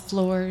lot of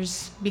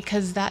floors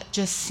because that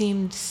just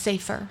seemed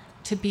safer,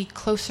 to be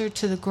closer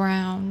to the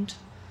ground.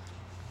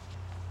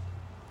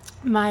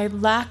 My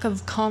lack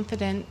of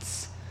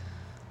confidence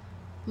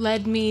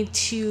led me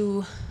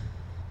to,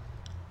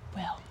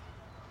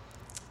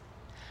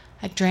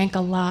 I drank a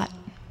lot.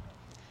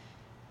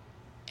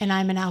 And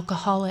I'm an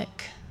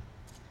alcoholic.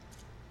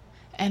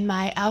 And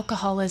my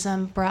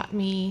alcoholism brought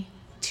me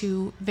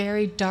to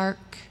very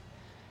dark,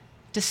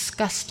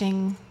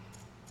 disgusting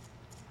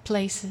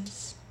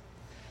places,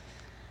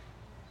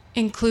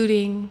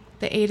 including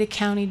the Ada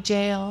County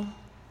Jail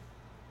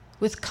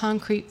with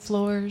concrete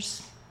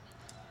floors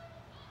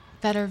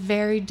that are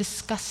very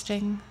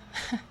disgusting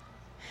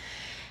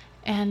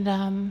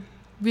and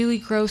really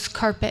gross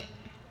carpet.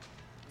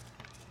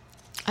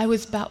 I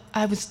was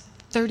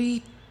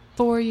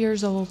 34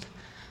 years old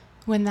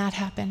when that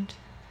happened.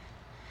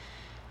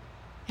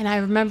 And I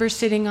remember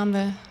sitting on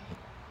the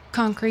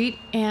concrete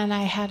and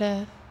I had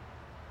a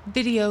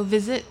video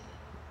visit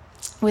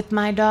with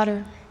my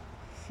daughter.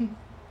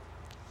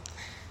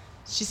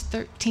 She's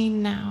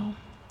 13 now.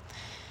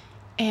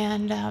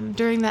 And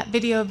during that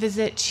video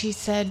visit, she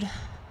said,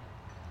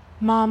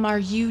 "Mom, are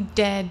you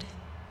dead?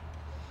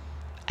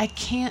 I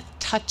can't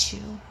touch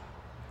you."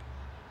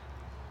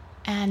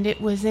 And it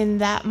was in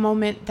that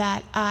moment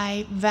that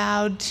I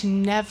vowed to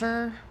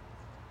never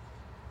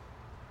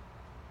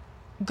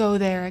go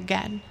there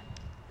again.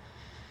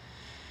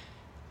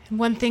 And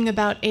one thing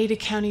about Ada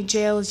County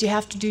Jail is you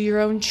have to do your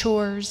own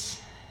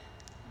chores.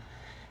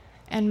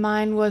 And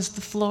mine was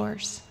the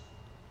floors.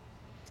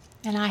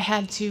 And I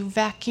had to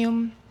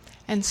vacuum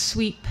and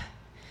sweep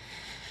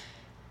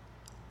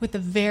with a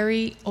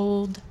very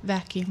old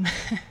vacuum.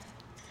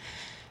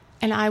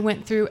 And I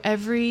went through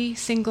every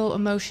single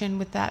emotion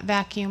with that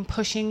vacuum,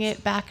 pushing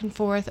it back and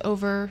forth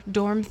over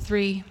dorm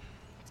 3.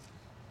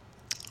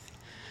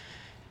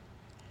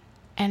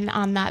 And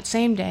on that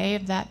same day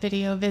of that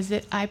video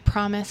visit, I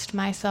promised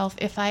myself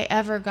if I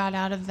ever got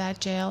out of that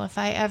jail, if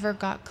I ever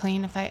got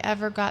clean, if I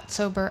ever got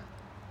sober,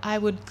 I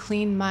would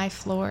clean my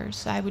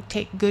floors. I would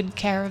take good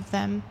care of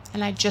them.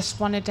 And I just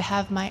wanted to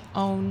have my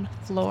own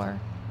floor.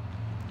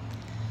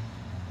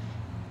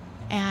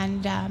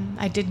 And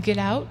I did get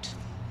out.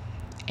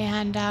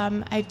 And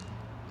I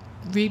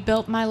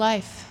rebuilt my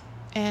life,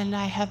 and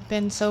I have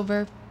been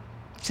sober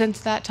since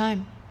that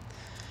time.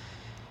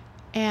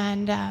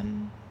 And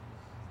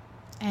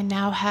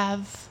now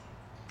have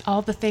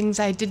all the things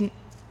I didn't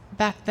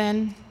back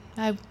then.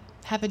 I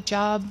have a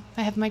job,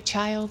 I have my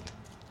child,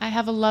 I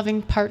have a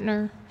loving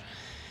partner,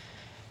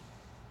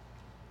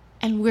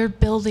 and we're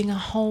building a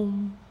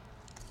home.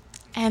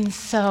 And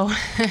so,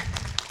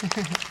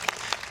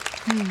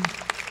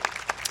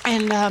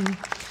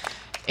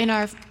 in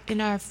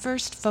our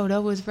first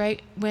photo was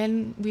right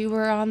when we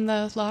were on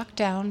the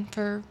lockdown,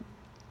 for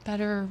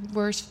better or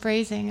worse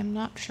phrasing. I'm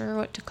not sure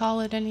what to call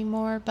it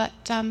anymore, but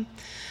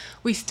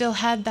we still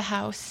had the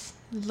house,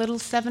 a little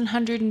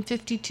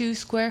 752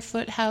 square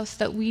foot house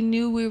that we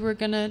knew we were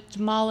going to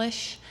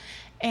demolish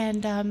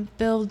and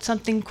build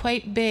something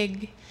quite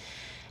big.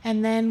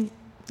 And then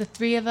the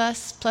 3 of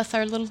us, plus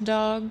our little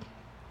dog,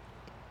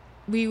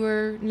 we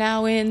were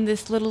now in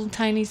this little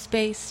tiny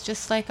space,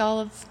 just like all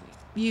of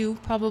you.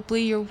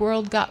 Probably your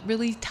world got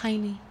really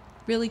tiny,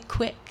 really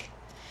quick,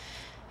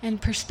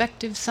 and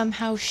perspective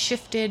somehow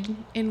shifted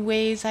in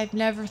ways I've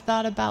never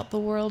thought about the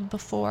world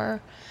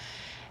before.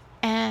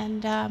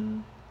 And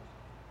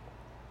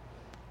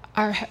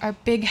our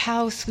big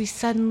house, we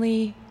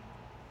suddenly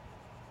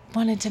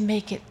wanted to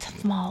make it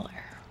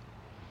smaller.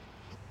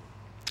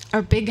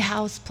 Our big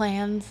house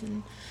plans,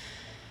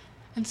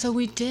 and so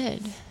we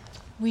did.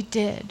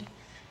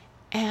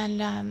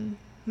 And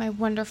my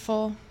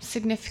wonderful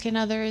significant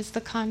other is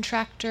the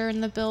contractor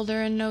and the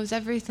builder and knows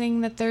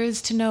everything that there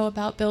is to know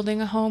about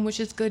building a home, which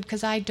is good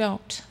because I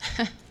don't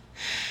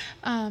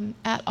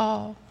at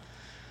all.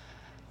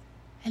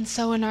 And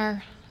so in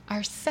our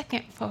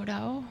second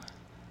photo,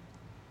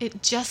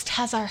 it just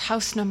has our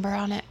house number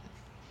on it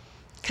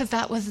because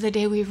that was the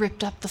day we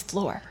ripped up the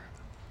floor.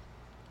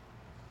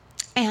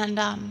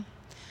 And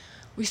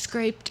we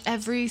scraped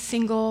every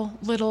single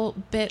little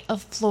bit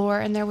of floor,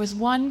 and there was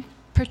one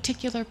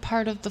particular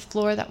part of the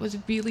floor that was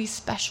really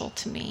special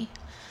to me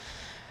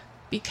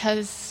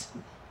because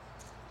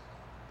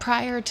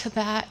prior to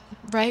that,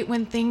 right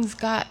when things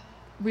got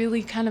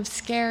really kind of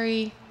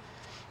scary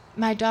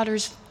my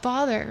daughter's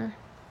father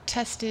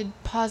tested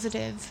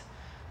positive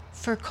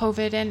for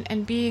COVID,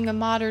 and being a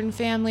modern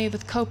family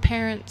with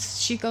co-parents,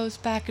 she goes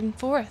back and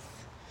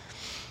forth.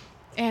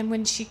 And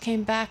when she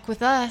came back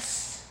with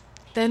us,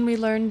 then we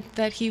learned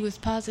that he was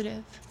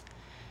positive.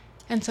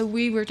 And so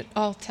we were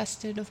all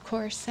tested, of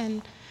course,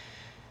 and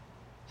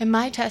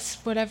my test,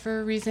 for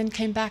whatever reason,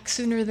 came back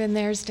sooner than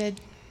theirs did.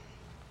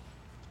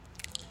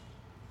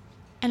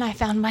 And I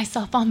found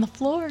myself on the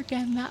floor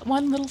again, that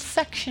one little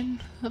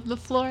section of the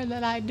floor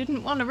that I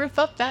didn't want to rip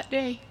up that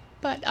day.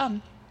 But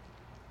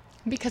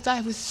because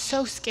I was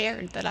so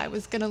scared that I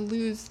was going to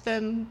lose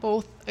them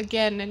both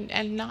again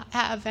and not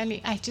have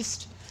any,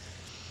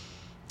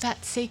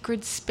 that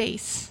sacred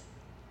space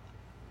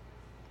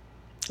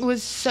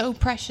was so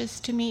precious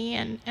to me,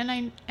 and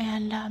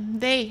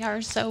they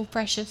are so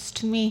precious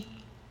to me.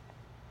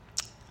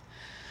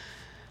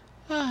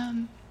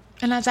 And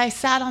as I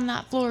sat on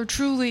that floor,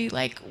 truly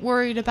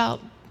worried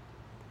about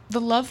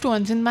the loved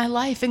ones in my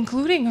life,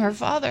 including her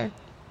father,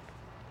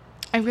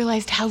 I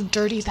realized how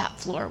dirty that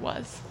floor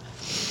was.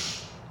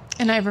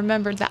 And I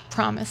remembered that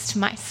promise to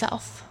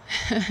myself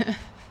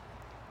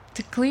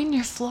to clean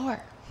your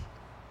floor.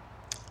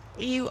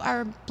 You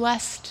are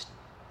blessed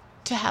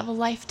to have a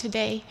life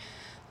today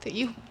that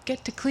you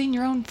get to clean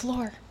your own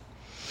floor.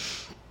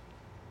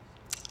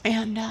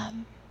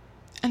 And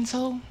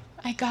so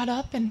I got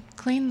up and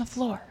cleaned the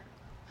floor.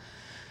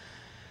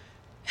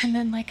 And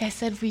then, like I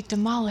said, we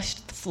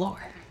demolished the floor.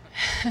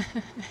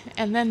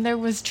 And then there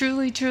was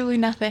truly, truly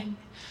nothing.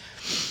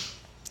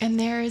 And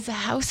there is a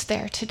house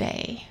there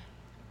today.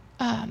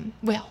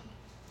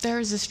 There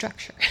is a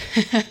structure.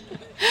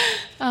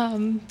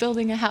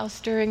 Building a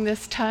house during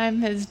this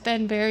time has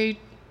been very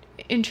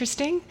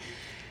interesting.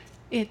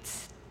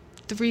 It's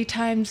 3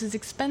 times as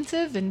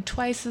expensive and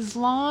twice as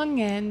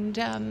long,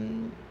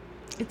 and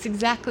it's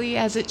exactly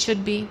as it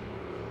should be.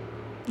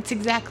 It's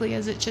exactly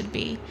as it should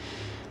be.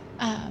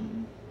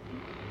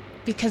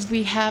 Because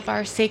we have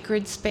our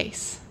sacred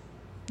space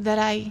that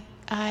I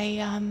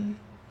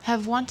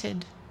have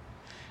wanted.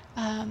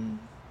 And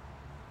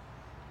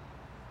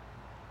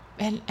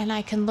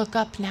I can look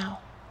up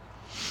now.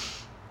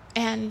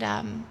 And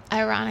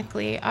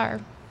ironically, our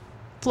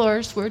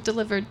floors were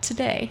delivered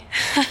today.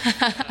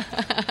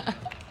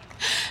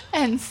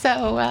 And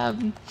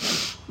so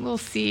we'll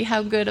see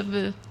how good of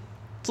a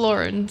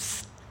floor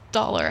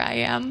installer I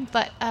am.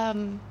 But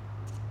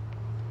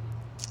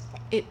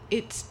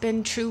it's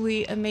been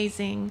truly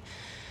amazing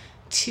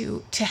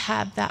to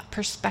have that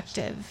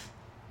perspective,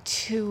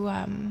 to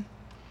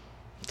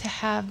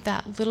have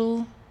that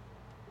little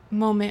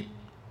moment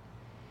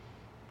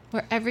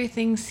where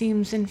everything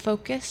seems in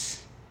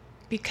focus,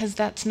 because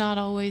that's not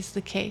always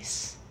the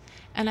case.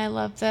 And I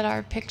love that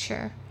our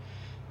picture,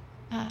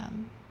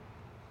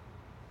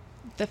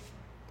 the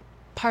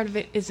part of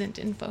it isn't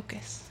in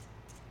focus,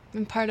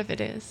 and part of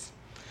it is.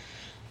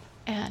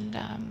 And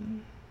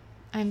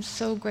I'm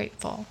so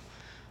grateful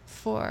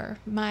for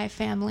my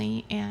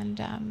family and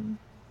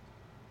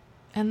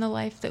the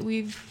life that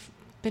we've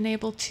been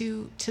able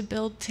to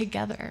build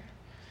together.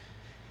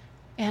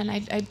 And I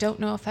don't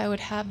know if I would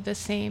have the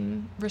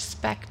same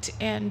respect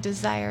and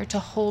desire to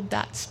hold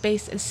that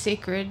space as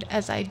sacred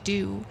as I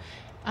do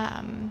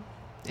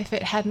if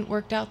it hadn't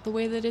worked out the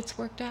way that it's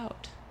worked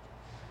out.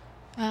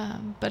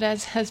 But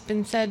as has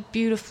been said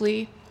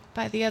beautifully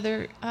by the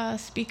other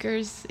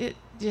speakers, it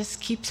just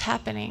keeps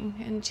happening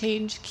and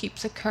change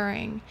keeps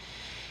occurring.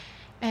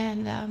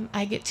 And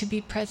I get to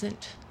be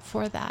present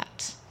for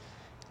that.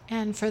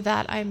 And for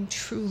that, I'm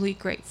truly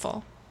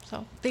grateful.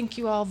 So thank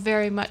you all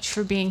very much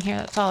for being here.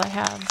 That's all I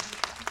have.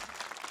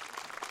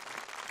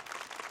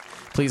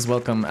 Please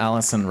welcome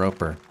Allison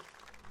Roper.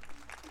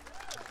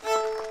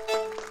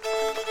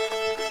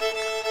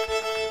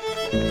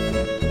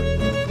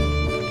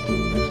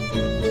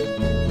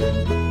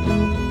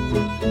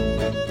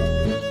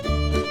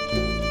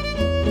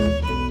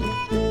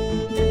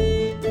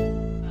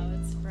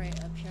 It's bright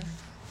up here.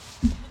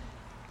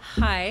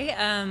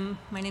 Hi,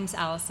 my name's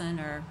Allison,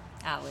 or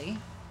Allie.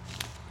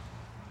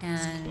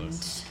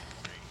 And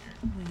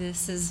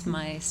this is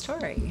my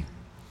story.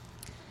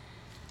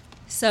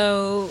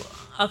 So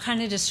I'll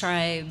kind of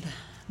describe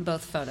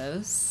both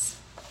photos.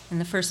 In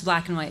the first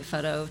black and white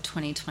photo,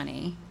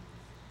 2020.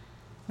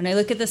 When I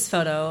look at this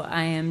photo,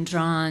 I am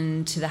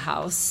drawn to the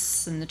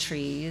house and the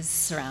trees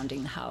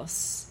surrounding the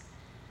house.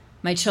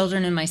 My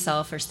children and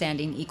myself are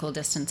standing equal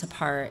distance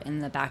apart in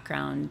the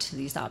background to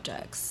these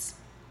objects.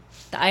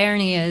 The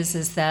irony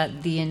is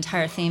that the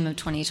entire theme of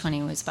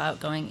 2020 was about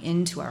going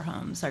into our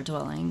homes, our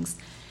dwellings.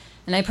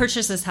 And I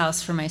purchased this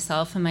house for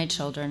myself and my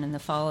children in the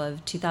fall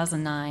of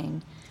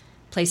 2009,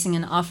 placing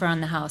an offer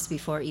on the house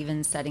before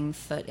even setting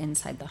foot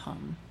inside the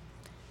home,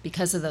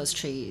 because of those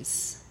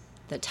trees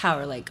that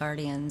tower like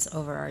guardians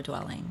over our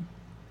dwelling.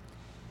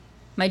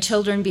 My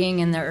children, being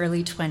in their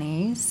early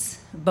 20s,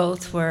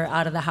 both were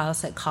out of the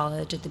house at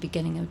college at the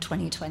beginning of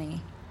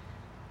 2020.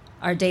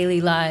 Our daily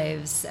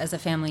lives as a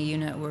family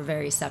unit were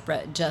very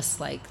separate,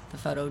 just like the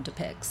photo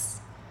depicts.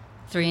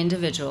 3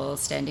 individuals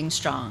standing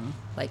strong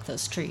like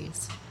those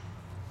trees.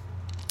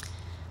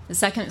 The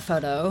second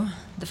photo,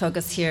 the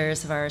focus here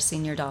is of our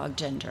senior dog,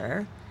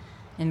 Ginger,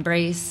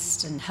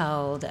 embraced and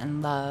held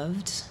and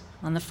loved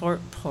on the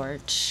front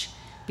porch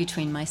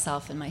between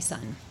myself and my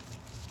son.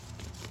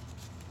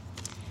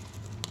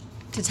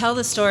 To tell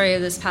the story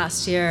of this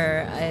past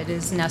year, it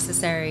is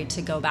necessary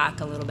to go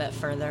back a little bit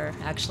further,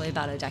 actually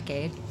about a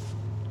decade.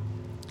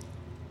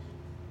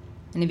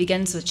 And it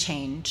begins with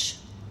change.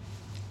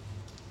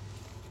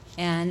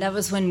 And that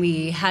was when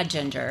we had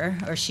Ginger,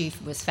 or she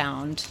was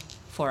found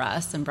for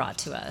us and brought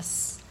to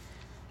us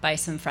by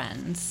some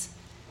friends.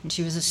 And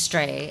she was a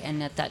stray,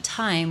 and at that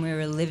time we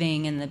were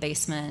living in the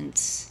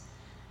basement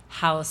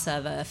house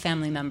of a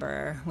family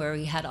member where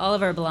we had all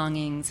of our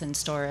belongings in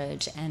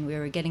storage, and we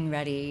were getting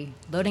ready,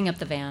 loading up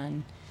the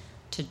van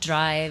to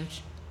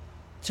drive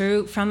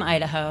from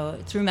Idaho,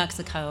 through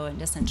Mexico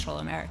into Central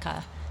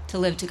America to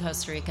live to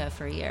Costa Rica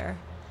for a year.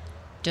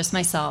 Just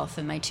myself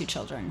and my 2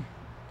 children,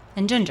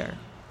 and Ginger.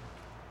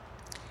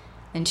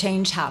 And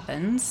change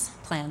happens,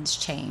 plans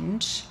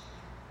change.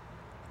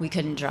 We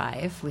couldn't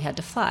drive, we had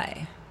to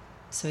fly.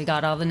 So we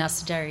got all the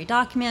necessary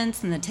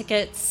documents and the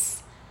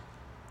tickets,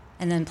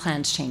 and then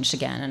plans changed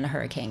again, and a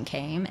hurricane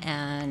came,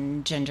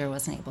 and Ginger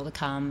wasn't able to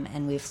come,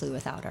 and we flew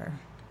without her.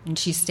 And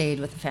she stayed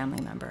with a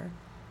family member.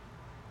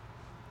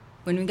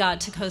 When we got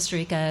to Costa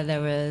Rica,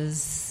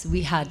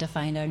 we had to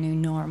find our new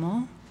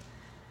normal,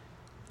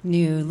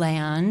 new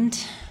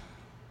land.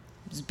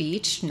 It was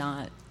beach,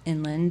 not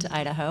inland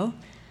Idaho.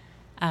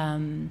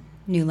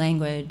 New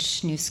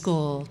language, new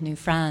school, new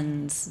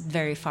friends,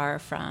 very far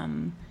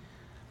from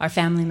our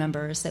family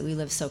members that we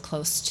lived so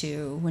close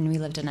to when we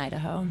lived in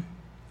Idaho.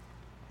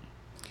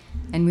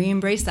 And we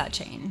embraced that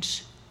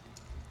change.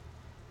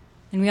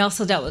 And we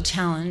also dealt with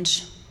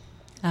challenge.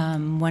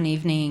 One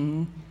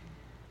evening,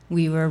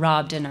 we were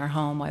robbed in our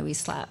home while we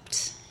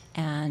slept,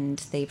 and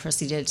they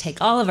proceeded to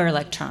take all of our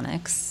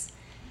electronics.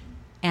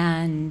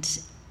 And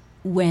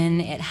when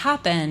it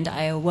happened,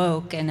 I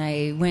awoke and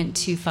I went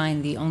to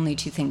find the only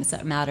 2 things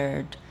that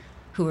mattered,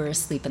 who were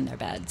asleep in their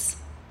beds,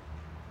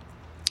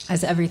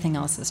 as everything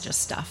else is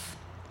just stuff.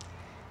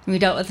 We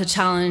dealt with the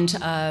challenge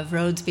of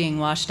roads being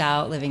washed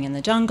out, living in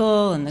the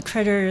jungle, and the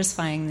critters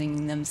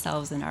finding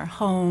themselves in our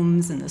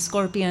homes, and the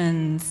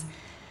scorpions,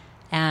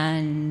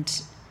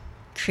 and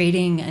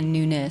creating a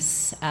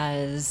newness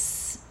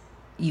as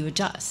you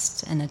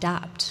adjust and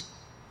adapt.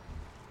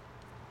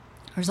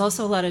 There's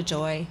also a lot of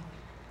joy.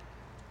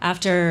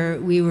 After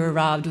we were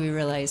robbed, we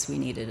realized we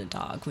needed a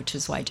dog, which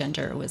is why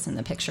Ginger was in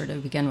the picture to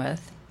begin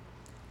with.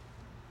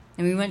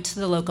 And we went to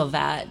the local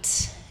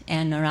vet,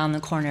 and around the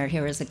corner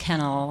here was a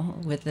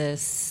kennel with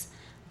this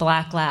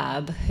black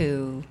lab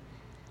who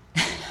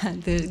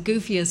had the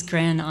goofiest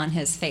grin on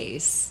his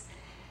face.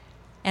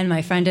 And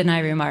my friend and I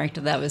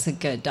remarked that was a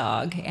good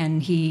dog,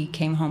 and he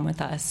came home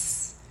with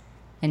us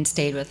and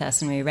stayed with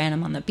us, and we ran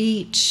him on the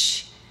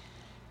beach.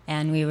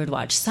 And we would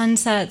watch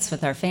sunsets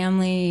with our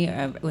family,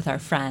 or with our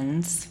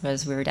friends,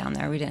 as we were down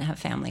there. We didn't have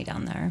family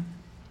down there.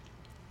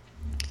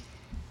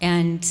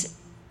 And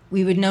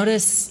we would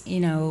notice,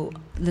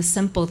 the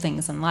simple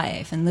things in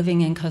life. And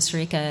living in Costa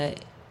Rica,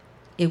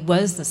 it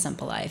was the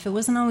simple life. It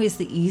wasn't always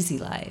the easy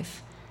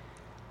life.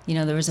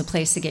 There was a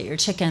place to get your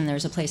chicken, there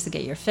was a place to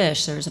get your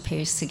fish, there was a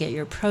place to get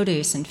your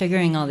produce, and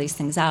figuring all these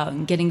things out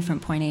and getting from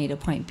point A to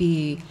point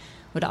B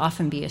would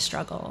often be a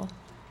struggle.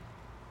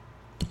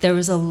 But there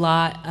was a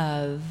lot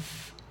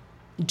of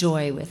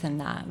joy within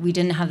that. We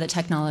didn't have the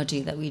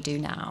technology that we do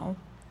now.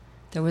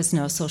 There was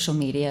no social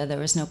media. There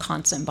was no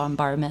constant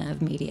bombardment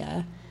of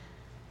media.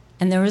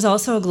 And there was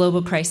also a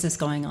global crisis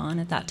going on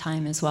at that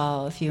time as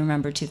well. If you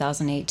remember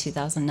 2008,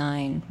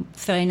 2009,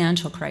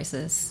 financial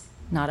crisis,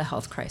 not a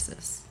health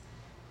crisis.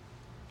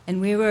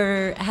 And we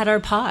had our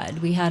pod.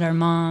 We had our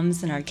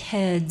moms and our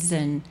kids,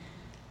 and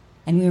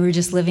we were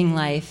just living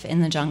life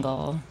in the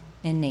jungle,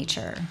 in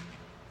nature,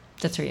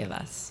 the 3 of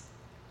us.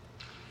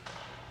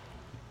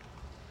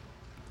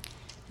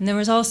 And there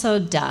was also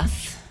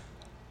death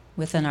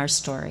within our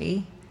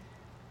story.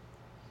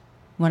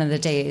 One of the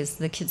days,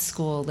 the kids'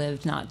 school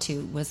was not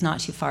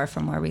too far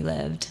from where we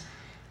lived,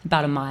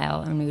 about a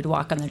mile, and we would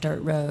walk on the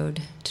dirt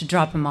road to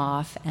drop them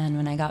off. And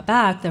when I got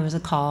back, there was a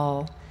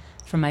call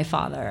from my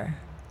father,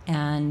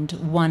 and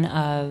one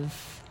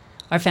of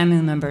our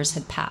family members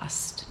had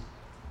passed,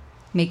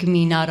 making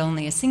me not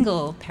only a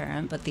single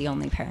parent, but the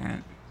only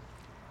parent.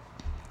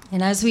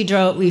 And as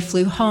we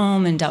flew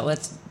home and dealt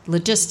with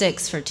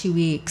logistics for 2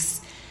 weeks,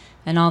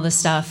 and all the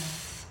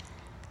stuff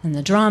and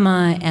the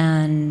drama,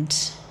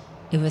 and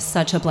it was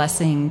such a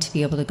blessing to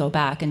be able to go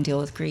back and deal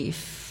with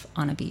grief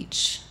on a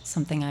beach,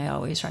 something I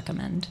always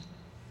recommend.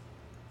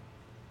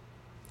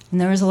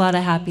 And there was a lot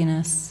of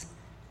happiness.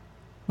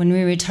 When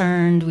we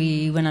returned,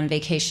 we went on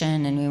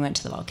vacation, and we went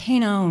to the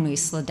volcano, and we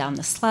slid down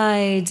the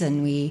slides,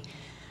 and we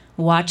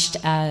watched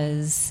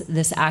as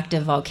this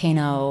active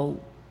volcano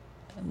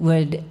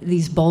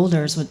these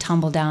boulders would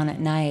tumble down at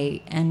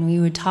night, and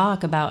we would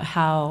talk about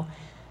how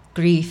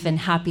grief and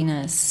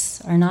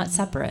happiness are not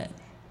separate,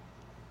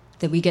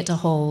 that we get to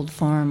hold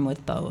form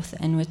with both.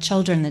 And with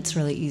children, it's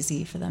really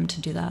easy for them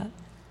to do that.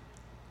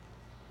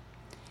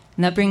 And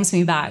And that brings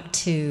me back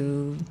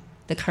to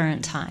the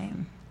current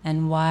time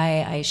and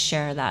why I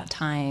share that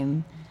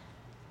time.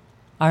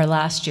 Our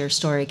last year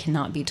story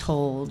cannot be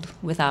told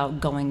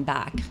without going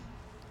back.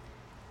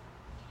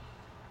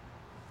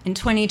 In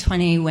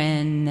 2020,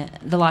 when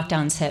the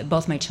lockdowns hit,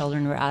 both my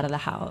children were out of the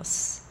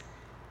house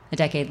a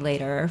decade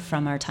later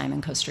from our time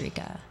in Costa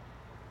Rica.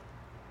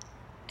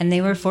 And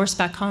they were forced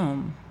back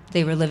home.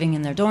 They were living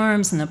in their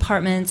dorms and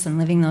apartments and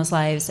living those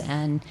lives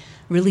and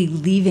really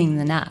leaving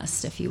the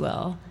nest, if you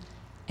will,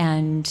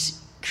 and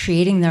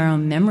creating their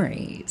own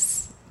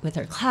memories with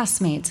their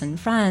classmates and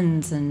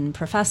friends and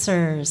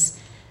professors.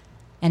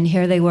 And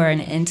here they were in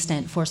an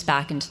instant forced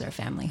back into their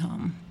family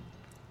home.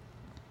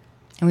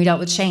 And we dealt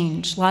with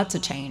change, lots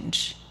of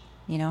change.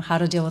 You know, how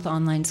to deal with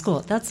online school.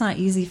 That's not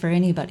easy for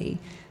anybody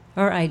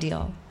or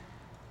ideal.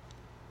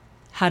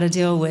 How to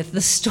deal with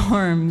the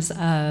storms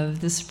of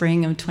the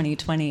spring of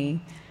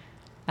 2020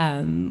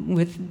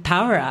 with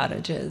power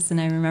outages. And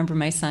I remember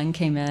my son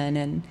came in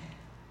and,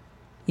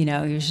 you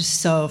know, he was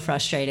just so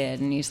frustrated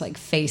and he's like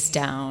face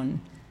down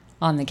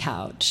on the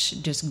couch,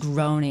 just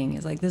groaning.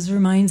 He's like, this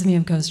reminds me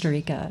of Costa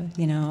Rica,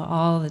 you know,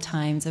 all the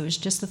times. It was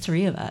just the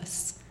three of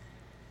us.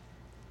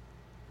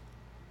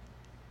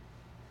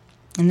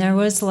 And there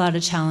was a lot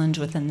of challenge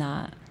within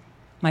that.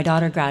 My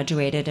daughter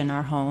graduated in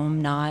our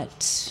home,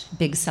 not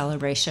big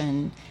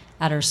celebration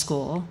at her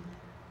school.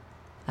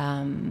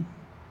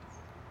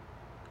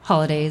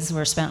 Holidays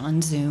were spent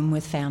on Zoom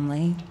with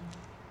family.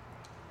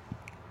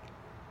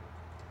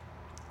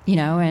 You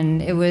know,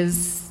 and it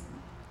was,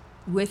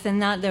 within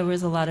that there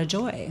was a lot of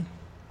joy.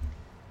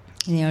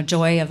 You know,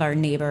 joy of our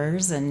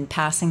neighbors and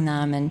passing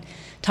them and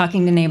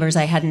talking to neighbors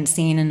I hadn't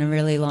seen in a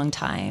really long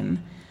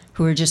time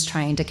who were just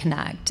trying to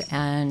connect.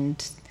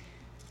 And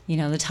you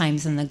know, the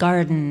times in the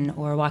garden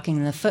or walking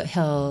in the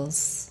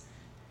foothills.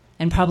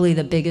 And probably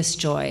the biggest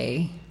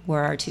joy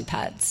were our two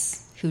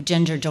pets, who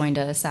Ginger joined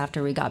us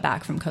after we got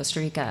back from Costa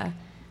Rica.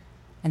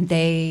 And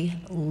they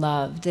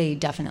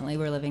definitely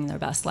were living their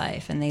best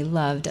life. And they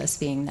loved us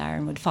being there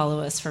and would follow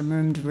us from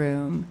room to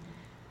room.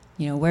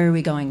 You know, where are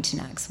we going to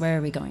next? Where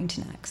are we going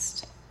to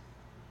next?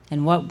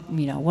 And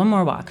one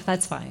more walk,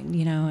 that's fine,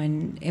 you know,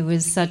 and it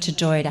was such a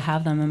joy to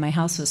have them. And my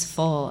house was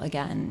full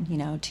again, you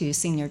know, 2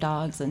 senior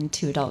dogs and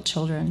 2 adult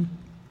children.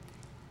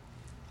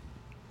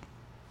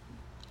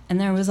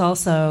 And there was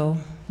also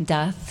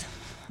death.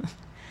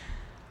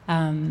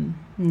 In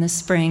the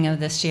spring of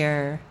this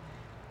year,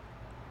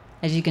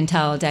 as you can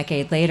tell, a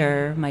decade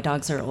later, my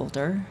dogs are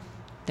older.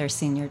 They're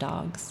senior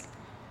dogs.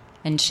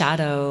 And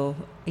Shadow,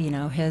 you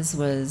know, his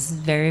was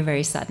very,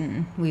 very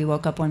sudden. We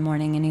woke up one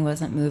morning and he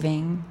wasn't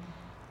moving.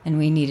 And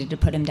we needed to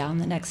put him down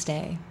the next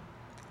day.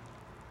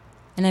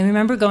 And I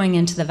remember going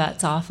into the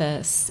vet's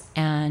office,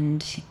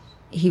 and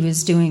he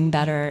was doing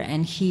better,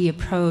 and he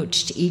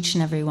approached each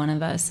and every one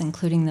of us,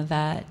 including the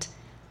vet,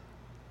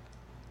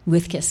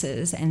 with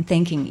kisses and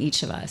thanking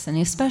each of us, and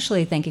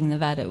especially thanking the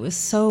vet. It was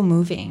so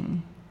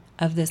moving,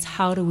 of this,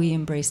 how do we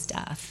embrace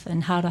death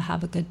and how to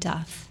have a good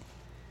death.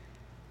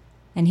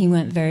 And he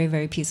went very,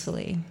 very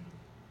peacefully.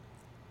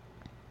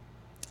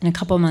 And a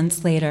couple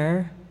months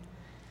later,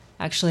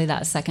 actually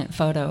that second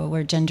photo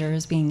where Ginger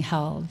is being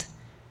held,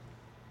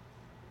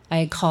 I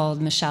had called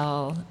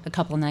Michelle a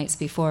couple nights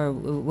before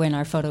when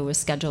our photo was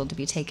scheduled to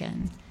be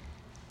taken.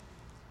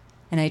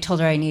 And I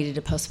told her I needed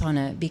to postpone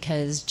it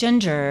because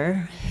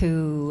Ginger,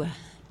 who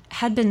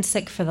had been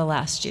sick for the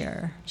last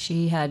year,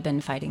 she had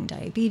been fighting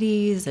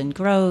diabetes and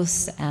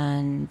growth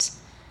and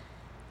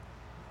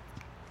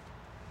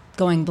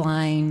going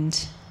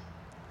blind,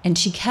 and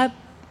she kept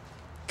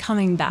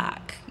coming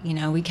back. You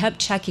know, we kept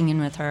checking in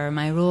with her.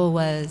 My rule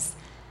was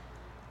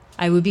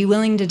I would be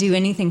willing to do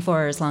anything for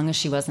her as long as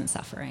she wasn't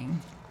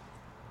suffering.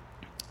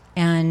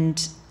 And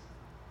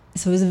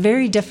so it was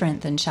very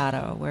different than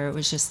Shadow, where it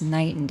was just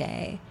night and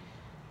day.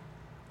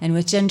 And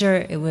with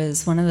Ginger, it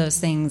was one of those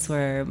things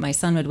where my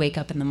son would wake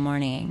up in the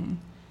morning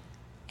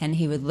and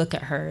he would look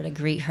at her to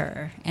greet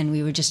her, and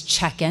we would just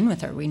check in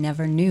with her. We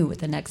never knew what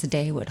the next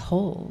day would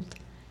hold.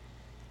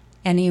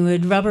 And he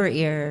would rub her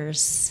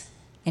ears,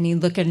 and he'd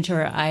look into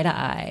her eye to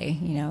eye.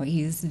 You know,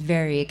 he's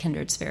very a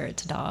kindred spirit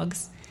to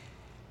dogs.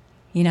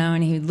 You know,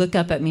 and he'd look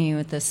up at me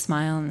with this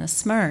smile and this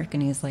smirk,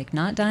 and he's like,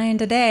 not dying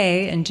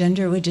today. And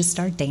Ginger would just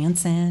start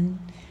dancing.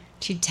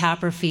 She'd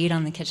tap her feet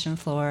on the kitchen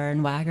floor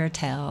and wag her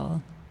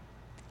tail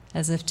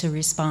as if to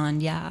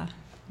respond, yeah,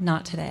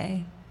 not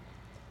today.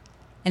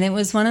 And it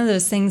was one of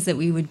those things that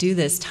we would do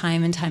this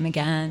time and time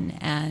again,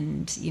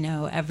 and, you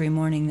know, every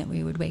morning that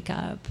we would wake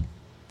up.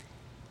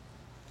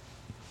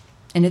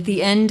 And at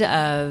the end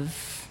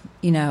of,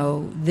 you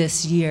know,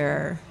 this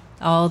year,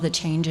 all the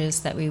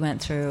changes that we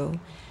went through,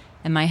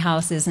 and my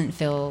house isn't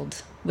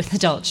filled with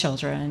adult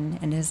children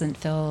and isn't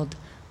filled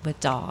with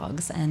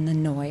dogs and the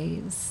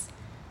noise.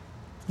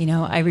 You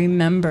know, I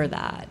remember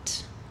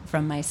that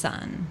from my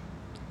son,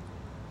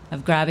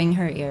 of grabbing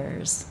her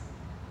ears,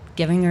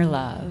 giving her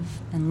love,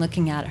 and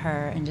looking at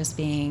her and just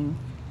being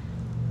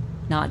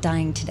not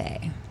dying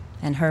today.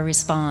 And her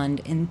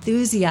respond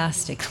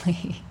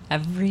enthusiastically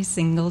every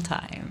single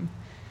time,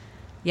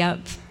 yep,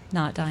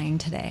 not dying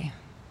today.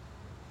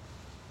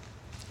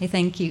 I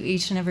thank you,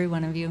 each and every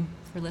one of you,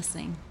 for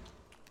listening.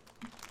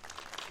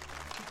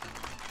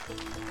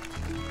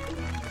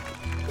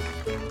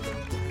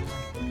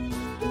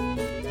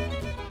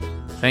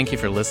 Thank you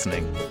for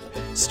listening.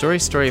 Story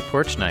Story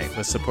Porch Night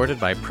was supported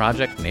by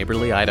Project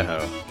Neighborly Idaho,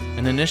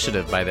 an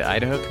initiative by the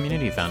Idaho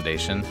Community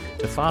Foundation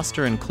to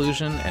foster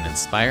inclusion and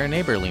inspire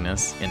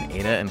neighborliness in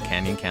Ada and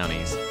Canyon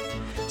counties.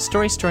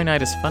 Story Story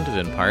Night is funded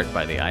in part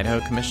by the Idaho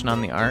Commission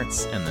on the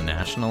Arts and the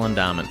National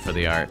Endowment for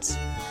the Arts.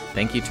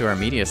 Thank you to our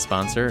media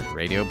sponsor,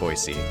 Radio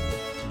Boise.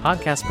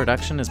 Podcast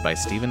production is by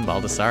Stephen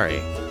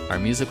Baldessari. Our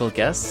musical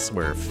guests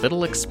were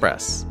Fiddle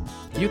Express.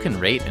 You can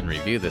rate and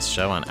review this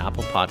show on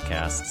Apple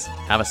Podcasts.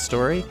 Have a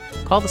story?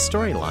 Call the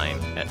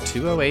Storyline at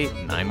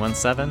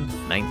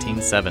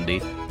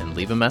 208-917-1970 and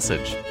leave a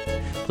message.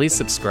 Please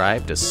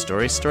subscribe to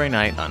Story Story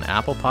Night on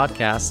Apple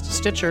Podcasts,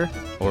 Stitcher,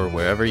 or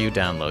wherever you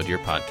download your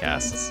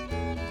podcasts.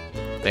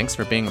 Thanks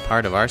for being a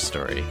part of our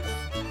story.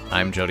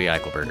 I'm Jody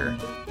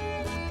Eichelberger.